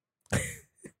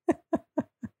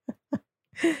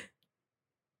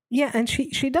 Yeah, and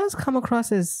she does come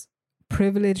across as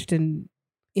privileged and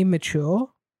immature.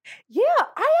 Yeah,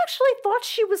 I actually thought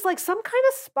she was like some kind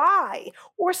of spy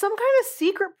or some kind of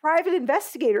secret private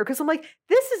investigator, because I'm like,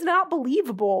 this is not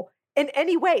believable in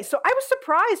any way. So I was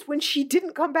surprised when she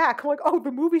didn't come back. I'm like, oh,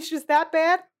 the movie's just that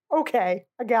bad? Okay,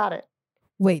 I got it.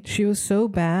 Wait, she was so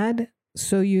bad,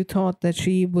 so you thought that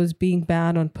she was being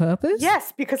bad on purpose?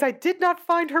 Yes, because I did not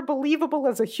find her believable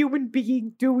as a human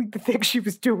being doing the thing she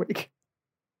was doing.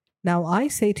 Now I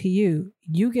say to you,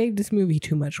 you gave this movie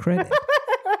too much credit.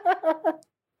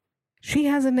 She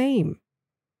has a name.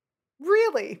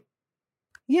 Really?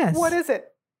 Yes. What is it?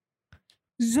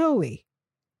 Zoe.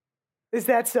 Is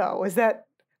that so? Is that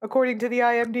according to the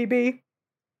IMDb?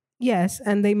 Yes,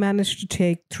 and they managed to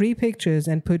take 3 pictures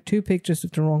and put 2 pictures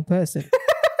of the wrong person.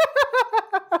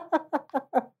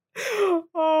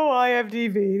 Oh,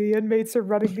 IMDb. The inmates are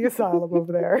running the asylum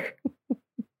over there.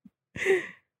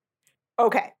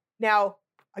 Okay. Now,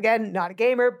 again, not a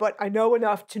gamer, but I know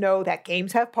enough to know that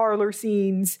games have parlor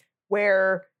scenes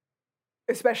where,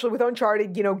 especially with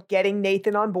Uncharted, getting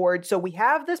Nathan on board. So we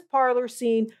have this parlor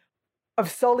scene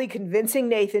of Sully convincing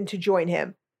Nathan to join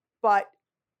him, but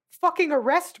fucking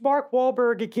arrest Mark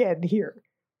Wahlberg again here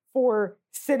for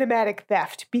cinematic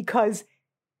theft, because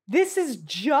this is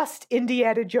just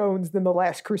Indiana Jones than The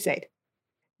Last Crusade.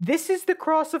 This is the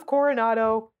Cross of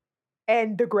Coronado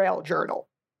and the Grail Journal.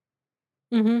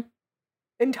 Mm-hmm.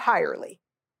 Entirely.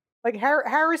 Like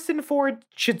Harrison Ford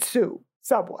should sue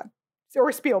someone.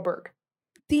 Or Spielberg.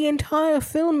 The entire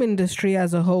film industry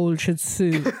as a whole should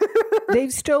sue.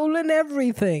 They've stolen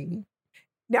everything.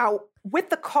 Now, with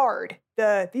the card,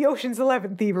 the Ocean's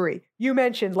 11 thievery, you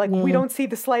mentioned, like, we don't see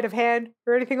the sleight of hand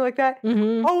or anything like that.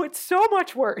 Mm-hmm. Oh, it's so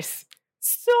much worse.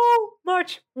 So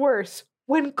much worse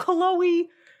when Chloe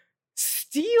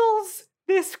steals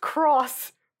this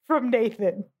cross from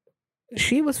Nathan.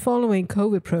 She was following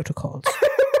COVID protocols.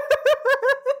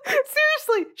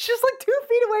 Seriously, she's like 2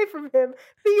 feet away from him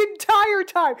the entire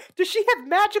time. Does she have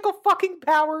magical fucking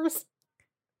powers?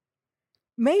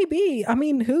 Maybe. I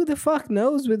mean, who the fuck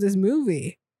knows with this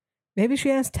movie? Maybe she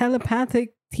has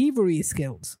telepathic thievery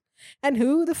skills. And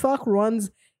who the fuck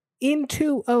runs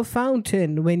into a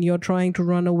fountain when you're trying to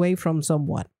run away from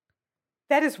someone?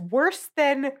 That is worse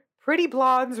than pretty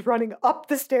blondes running up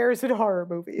the stairs in horror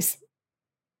movies.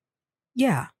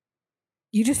 Yeah.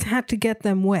 You just had to get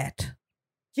them wet.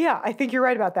 Yeah, I think you're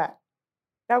right about that.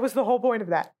 That was the whole point of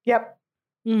that. Yep.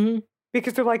 Mm-hmm.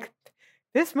 Because they're like,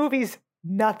 this movie's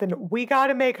nothing. We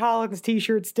gotta make Holland's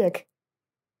t-shirt stick.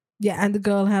 Yeah, and the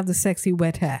girl have the sexy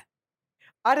wet hair.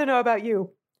 I don't know about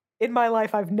you. In my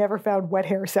life, I've never found wet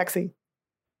hair sexy.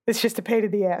 It's just a pain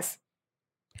in the ass.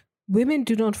 Women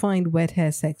do not find wet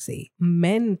hair sexy.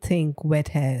 Men think wet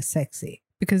hair sexy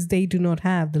because they do not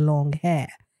have the long hair.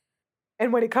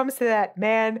 And when it comes to that,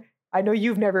 man, I know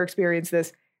you've never experienced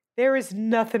this. There is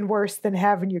nothing worse than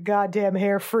having your goddamn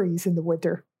hair freeze in the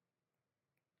winter.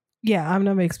 Yeah, I've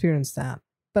never experienced that.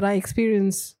 But I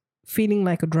experience feeling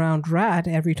like a drowned rat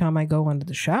every time I go under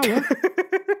the shower.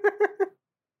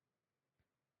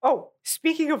 Oh,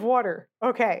 speaking of water.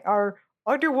 Okay, our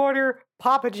underwater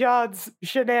Papa John's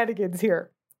shenanigans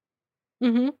here.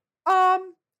 Mm-hmm.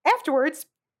 Afterwards,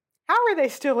 how are they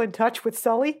still in touch with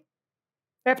Sully?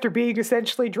 After being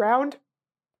essentially drowned?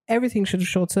 Everything should have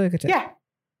short-circuited. Yeah.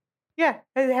 Yeah.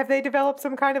 Have they developed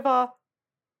some kind of a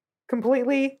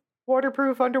completely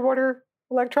waterproof underwater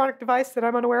electronic device that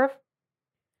I'm unaware of?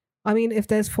 I mean, if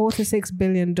there's $4 to $6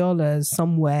 billion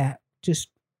somewhere just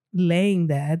laying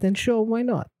there, then sure, why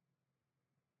not?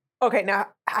 Okay, now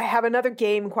I have another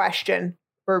game question,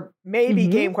 or maybe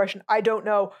game question. I don't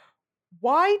know.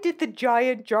 Why did the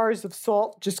giant jars of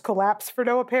salt just collapse for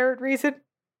no apparent reason?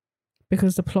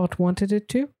 Because the plot wanted it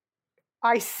to.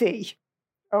 I see.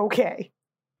 Okay.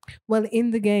 Well,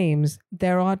 in the games,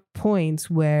 there are points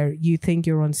where you think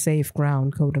you're on safe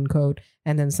ground, quote unquote,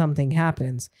 and then something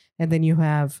happens. And then you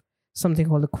have something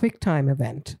called a quick time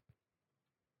event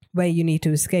where you need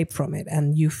to escape from it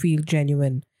and you feel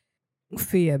genuine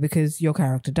fear because your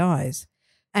character dies.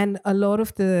 And a lot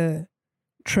of the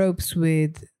tropes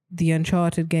with the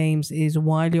Uncharted games is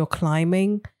while you're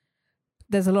climbing,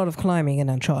 there's a lot of climbing in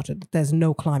Uncharted. There's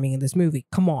no climbing in this movie.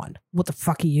 Come on. What the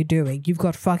fuck are you doing? You've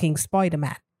got fucking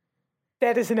Spider-Man.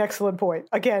 That is an excellent point.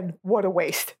 Again, what a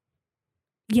waste.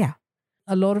 Yeah.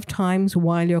 A lot of times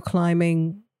while you're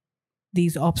climbing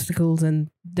these obstacles and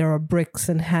there are bricks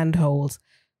and handholds,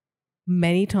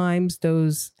 many times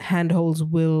those handholds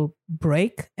will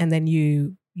break and then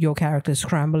your character is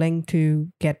scrambling to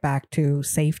get back to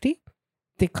safety.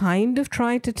 They kind of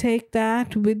tried to take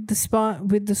that with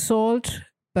the salt,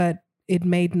 but it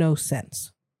made no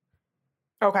sense.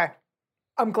 Okay.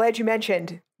 I'm glad you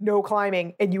mentioned no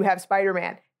climbing and you have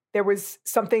Spider-Man. There was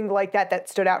something like that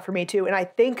stood out for me too. And I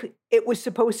think it was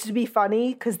supposed to be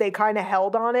funny because they kind of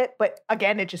held on it. But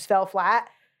again, it just fell flat.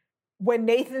 When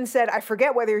Nathan said, I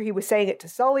forget whether he was saying it to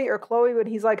Sully or Chloe, but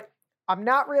he's like, I'm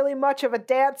not really much of a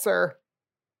dancer.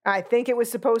 I think it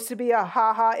was supposed to be a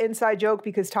ha-ha inside joke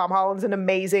because Tom Holland's an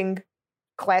amazing,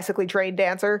 classically trained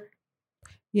dancer.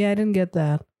 Yeah, I didn't get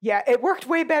that. Yeah, it worked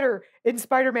way better in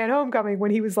Spider-Man Homecoming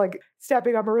when he was like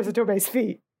stepping on Marissa Tomei's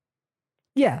feet.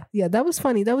 Yeah, that was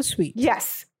funny. That was sweet.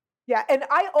 Yes. Yeah, and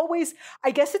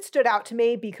I guess it stood out to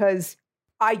me because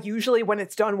I usually, when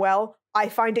it's done well, I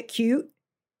find it cute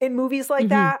in movies like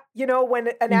that. You know, when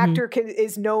an actor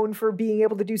is known for being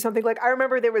able to do something like, I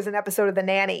remember there was an episode of The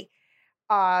Nanny.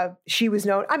 She was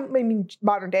known, I mean,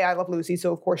 modern day I Love Lucy,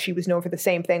 so of course she was known for the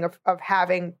same thing of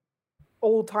having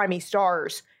old-timey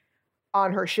stars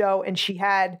on her show. And she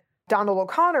had Donald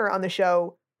O'Connor on the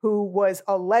show, who was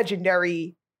a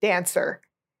legendary dancer.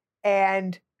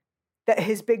 And that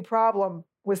his big problem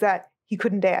was that he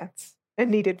couldn't dance and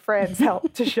needed friends'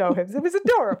 help to show him. It was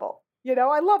adorable. You know,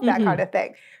 I love that kind of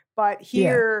thing. But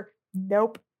here,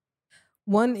 nope.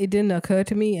 One, it didn't occur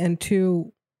to me. And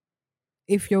two,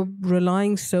 if you're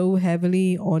relying so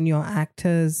heavily on your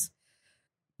actor's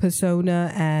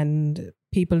persona and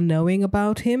people knowing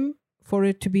about him for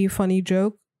it to be a funny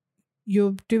joke,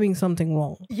 you're doing something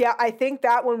wrong. Yeah, I think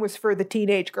that one was for the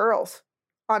teenage girls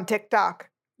on TikTok,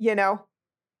 you know,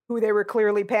 who they were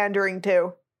clearly pandering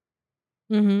to.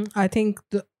 I think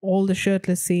all the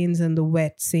shirtless scenes and the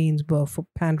wet scenes were for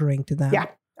pandering to them. Yeah,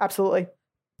 absolutely.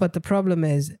 But the problem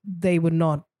is they would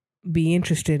not be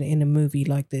interested in a movie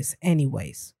like this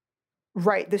anyways.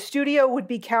 Right. The studio would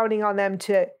be counting on them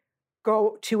to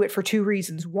go to it for two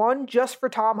reasons. One, just for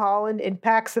Tom Holland in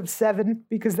packs of 7,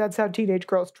 because that's how teenage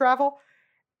girls travel.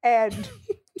 And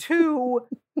two,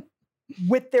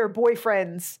 with their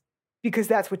boyfriends, because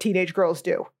that's what teenage girls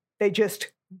do. They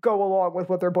just go along with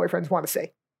what their boyfriends want to see.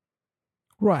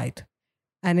 Right.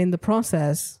 And in the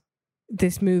process,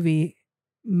 this movie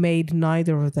made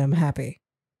neither of them happy.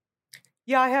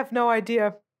 Yeah, I have no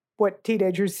idea what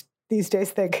teenagers these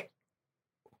days think.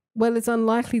 Well, it's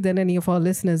unlikely that any of our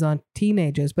listeners are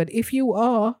teenagers, but if you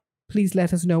are, please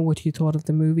let us know what you thought of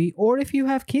the movie. Or if you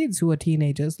have kids who are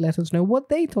teenagers, let us know what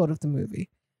they thought of the movie.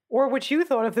 Or what you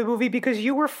thought of the movie because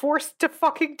you were forced to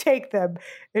fucking take them.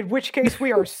 In which case,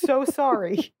 we are so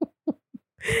sorry.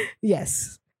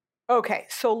 Yes. Okay,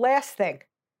 so last thing.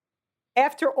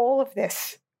 After all of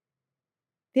this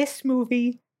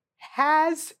movie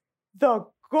has the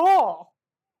gall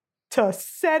to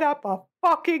set up a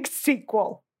fucking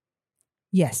sequel.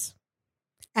 Yes.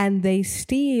 And they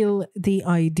steal the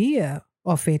idea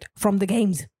of it from the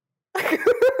games.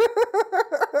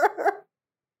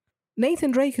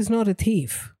 Nathan Drake is not a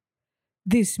thief.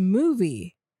 This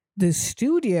movie, the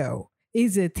studio,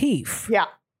 is a thief. Yeah.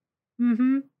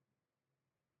 Mm-hmm.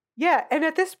 Yeah, and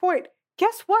at this point,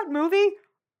 guess what, movie?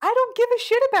 I don't give a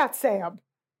shit about Sam.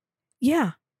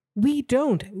 Yeah, we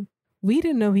don't. We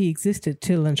didn't know he existed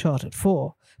till Uncharted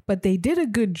 4, but they did a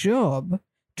good job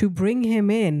to bring him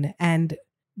in and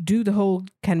do the whole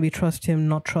can we trust him,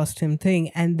 not trust him thing,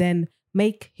 and then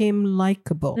make him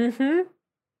likable. Mm-hmm.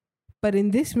 But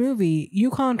in this movie,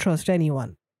 you can't trust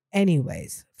anyone,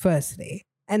 anyways, firstly.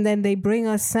 And then they bring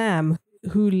us Sam,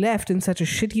 who left in such a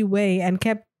shitty way and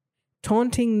kept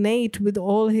taunting Nate with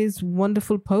all his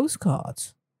wonderful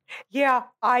postcards. Yeah,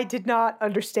 I did not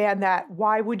understand that.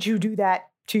 Why would you do that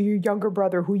to your younger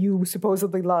brother who you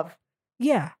supposedly love?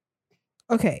 Yeah.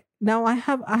 Okay, now I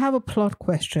have a plot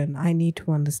question I need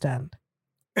to understand.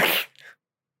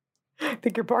 I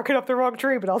think you're barking up the wrong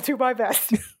tree, but I'll do my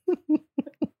best.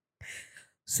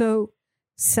 So,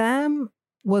 Sam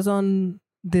was on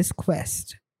this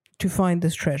quest to find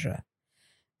this treasure,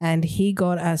 and he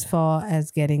got as far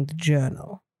as getting the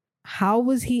journal. How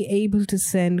was he able to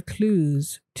send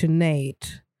clues to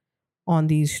Nate on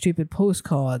these stupid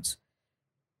postcards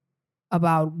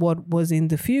about what was in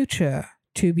the future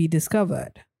to be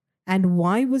discovered? And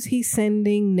why was he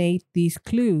sending Nate these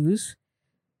clues?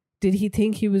 Did he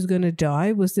think he was going to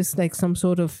die? Was this like some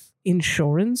sort of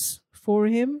insurance for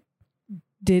him?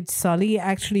 Did Sully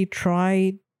actually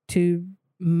try to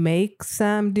make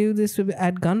Sam do this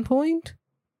at gunpoint?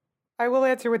 I will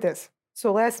answer with this.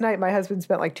 So last night, my husband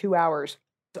spent like 2 hours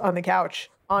on the couch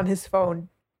on his phone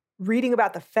reading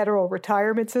about the federal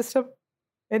retirement system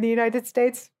in the United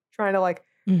States, trying to like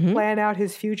plan out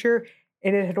his future.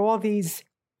 And it had all these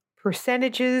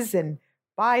percentages and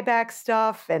buyback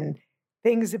stuff and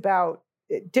things about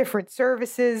different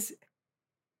services.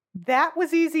 That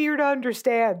was easier to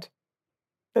understand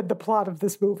than the plot of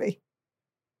this movie.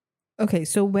 Okay,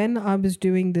 so when I was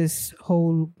doing this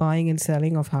whole buying and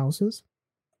selling of houses,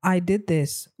 I did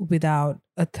this without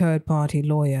a third-party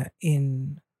lawyer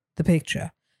in the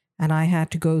picture. And I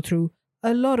had to go through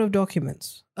a lot of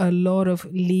documents, a lot of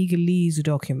legalese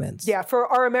documents. Yeah, for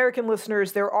our American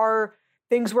listeners,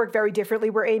 things work very differently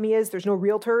where Amy is. There's no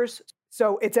realtors.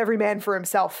 So it's every man for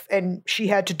himself. And she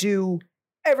had to do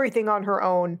everything on her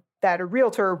own that a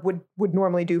realtor would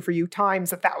normally do for you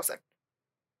times 1,000.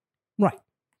 Right.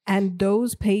 And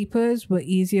those papers were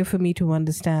easier for me to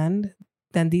understand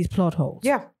than these plot holes.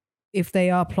 Yeah. If they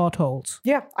are plot holes.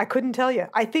 Yeah, I couldn't tell you.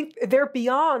 I think they're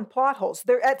beyond plot holes.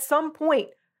 They're at some point,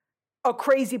 a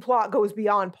crazy plot goes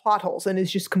beyond plot holes and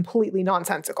is just completely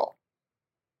nonsensical.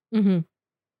 Mm-hmm.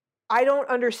 I don't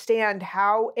understand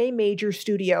how a major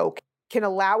studio can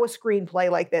allow a screenplay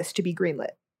like this to be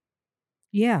greenlit.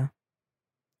 Yeah.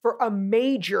 For a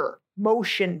major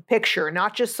motion picture,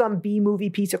 not just some B-movie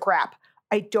piece of crap.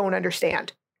 I don't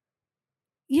understand.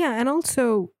 Yeah, and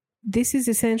also, this is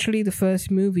essentially the first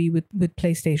movie with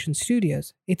PlayStation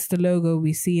Studios. It's the logo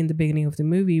we see in the beginning of the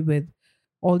movie with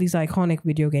all these iconic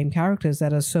video game characters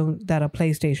that are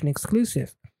PlayStation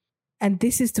exclusive. And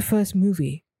this is the first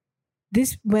movie.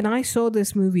 When I saw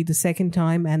this movie the second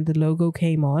time and the logo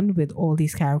came on with all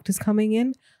these characters coming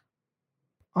in,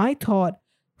 I thought,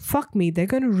 fuck me, they're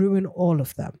going to ruin all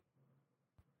of them.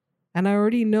 And I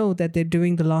already know that they're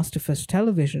doing the Last of Us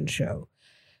television show,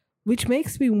 which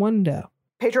makes me wonder.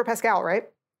 Pedro Pascal, right?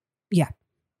 Yeah.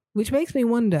 Which makes me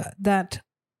wonder that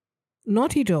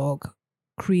Naughty Dog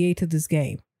created this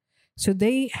game. So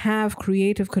they have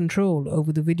creative control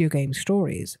over the video game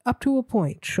stories, up to a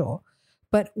point, sure.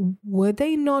 But were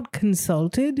they not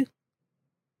consulted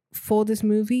for this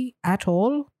movie at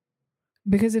all?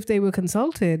 Because if they were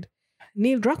consulted,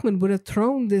 Neil Druckmann would have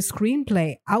thrown this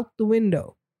screenplay out the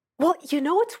window. Well, you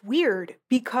know, it's weird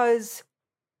because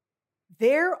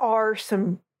there are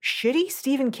some shitty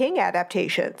Stephen King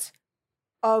adaptations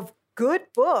of good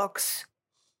books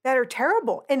that are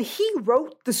terrible. And he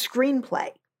wrote the screenplay,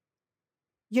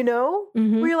 you know,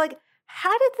 where you're like,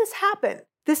 how did this happen?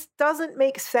 This doesn't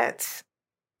make sense.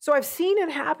 So I've seen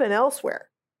it happen elsewhere,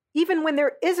 even when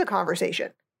there is a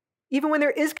conversation, even when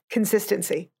there is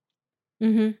consistency.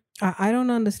 I don't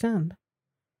understand.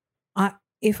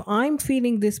 If I'm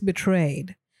feeling this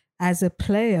betrayed as a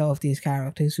player of these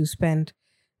characters who spent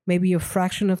maybe a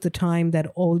fraction of the time that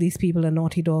all these people at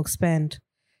Naughty Dog spent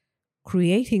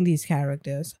creating these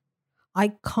characters,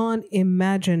 I can't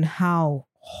imagine how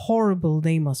horrible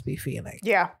they must be feeling.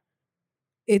 Yeah.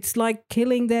 It's like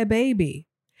killing their baby.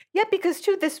 Yeah, because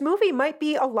too, this movie might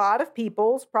be a lot of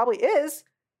people's, probably is,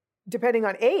 depending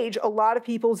on age, a lot of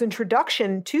people's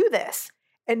introduction to this.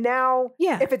 And now,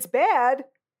 if it's bad,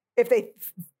 if they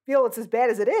feel it's as bad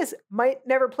as it is might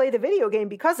never play the video game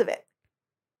because of it.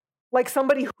 Like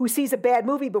somebody who sees a bad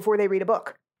movie before they read a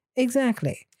book.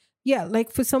 Exactly. Yeah,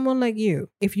 like for someone like you,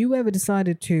 if you ever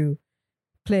decided to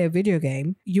play a video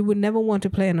game, you would never want to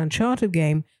play an Uncharted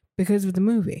game because of the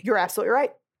movie. You're absolutely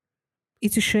right.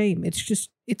 It's a shame.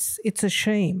 It's a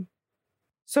shame.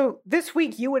 So this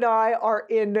week, you and I are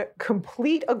in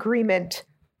complete agreement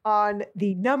on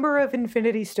the number of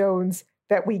Infinity Stones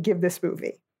that we give this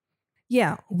movie.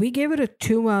 Yeah, we gave it a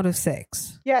 2 out of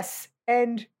 6. Yes,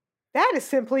 and that is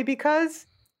simply because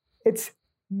it's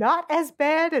not as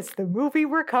bad as the movie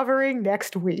we're covering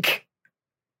next week.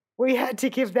 We had to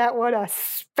give that one a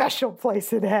special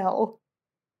place in hell.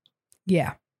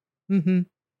 Yeah. Mm-hmm.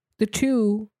 The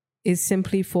 2 is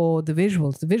simply for the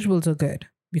visuals. The visuals are good.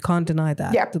 You can't deny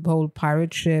that. Yeah. The whole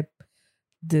pirate ship,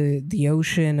 the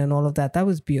ocean and all of that. That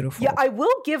was beautiful. Yeah, I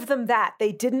will give them that.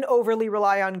 They didn't overly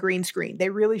rely on green screen. They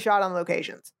really shot on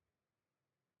locations.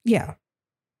 Yeah.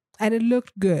 And it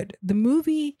looked good. The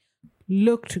movie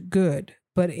looked good,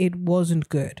 but it wasn't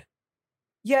good.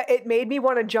 Yeah, it made me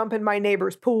want to jump in my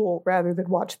neighbor's pool rather than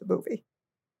watch the movie.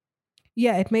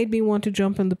 Yeah, it made me want to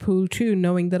jump in the pool too,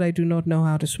 knowing that I do not know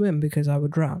how to swim because I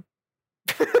would drown.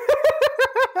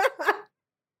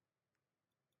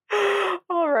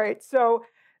 All right, so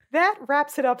that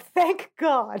wraps it up. Thank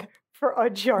God for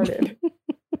Uncharted.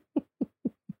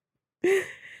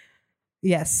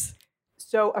 Yes.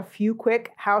 So a few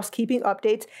quick housekeeping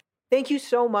updates. Thank you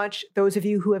so much, those of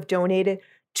you who have donated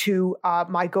to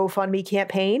my GoFundMe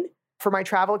campaign for my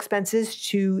travel expenses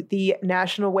to the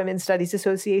National Women's Studies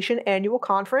Association annual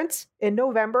conference in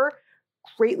November.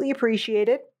 Greatly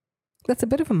appreciated. That's a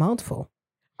bit of a mouthful.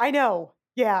 I know.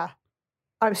 Yeah.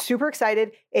 I'm super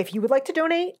excited. If you would like to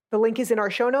donate, the link is in our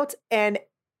show notes. And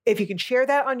if you can share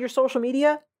that on your social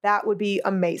media, that would be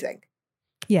amazing.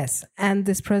 Yes. And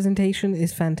this presentation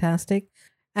is fantastic.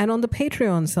 And on the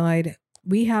Patreon side,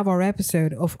 we have our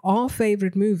episode of our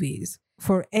favorite movies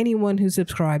for anyone who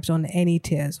subscribes on any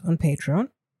tiers on Patreon.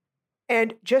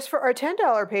 And just for our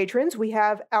 $10 patrons, we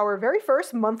have our very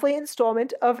first monthly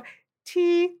installment of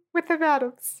Tea with the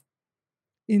Madams.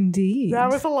 Indeed.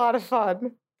 That was a lot of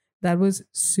fun. That was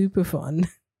super fun.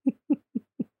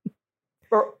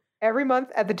 For every month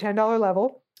at the $10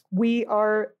 level, we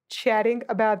are chatting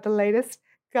about the latest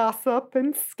gossip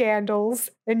and scandals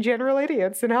and general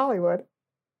idiots in Hollywood.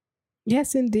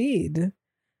 Yes, indeed.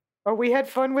 Oh, we had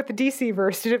fun with the DC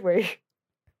verse, didn't we?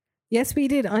 Yes, we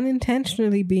did,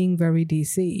 unintentionally being very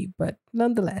DC, but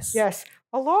nonetheless. Yes,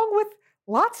 along with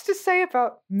lots to say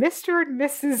about Mr. and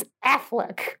Mrs.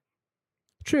 Affleck.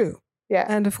 True. Yeah.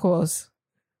 And of course,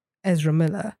 Ezra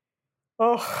Miller.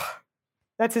 Ugh,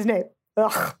 that's his name.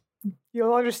 Ugh.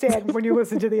 You'll understand when you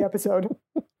listen to the episode.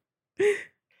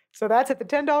 So that's at the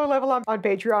 $10 level on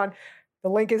Patreon. The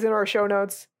link is in our show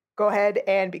notes. Go ahead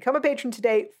and become a patron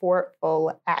today for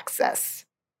full access.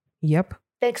 Yep.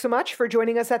 Thanks so much for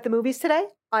joining us at the movies today.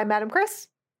 I'm Madam Chris.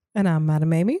 And I'm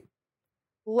Madam Amy.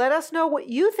 Let us know what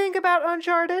you think about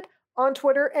Uncharted on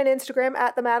Twitter and Instagram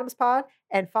at the Madams Pod,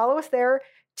 and follow us there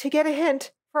to get a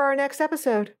hint for our next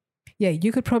episode. Yeah,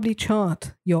 you could probably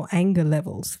chart your anger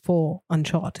levels for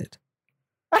Uncharted.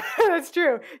 That's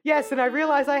true. Yes, and I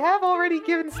realize I have already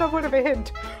given somewhat of a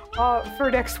hint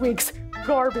for next week's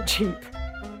garbage heap.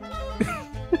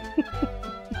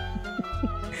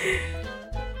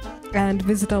 And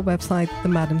visit our website,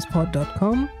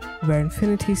 themadamspod.com, where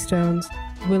Infinity Stones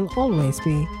will always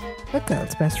be a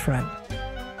girl's best friend.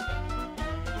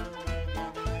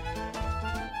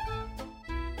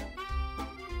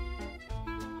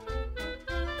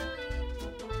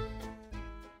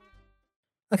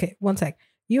 Okay, one sec.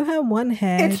 You have one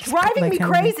head. It's driving me like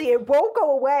crazy. It won't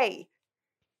go away.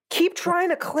 Keep trying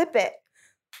to clip it.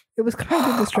 It was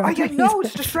kind of distracting. I know,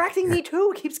 it's distracting me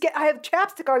too. I have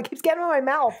chapstick on. It keeps getting in my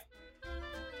mouth.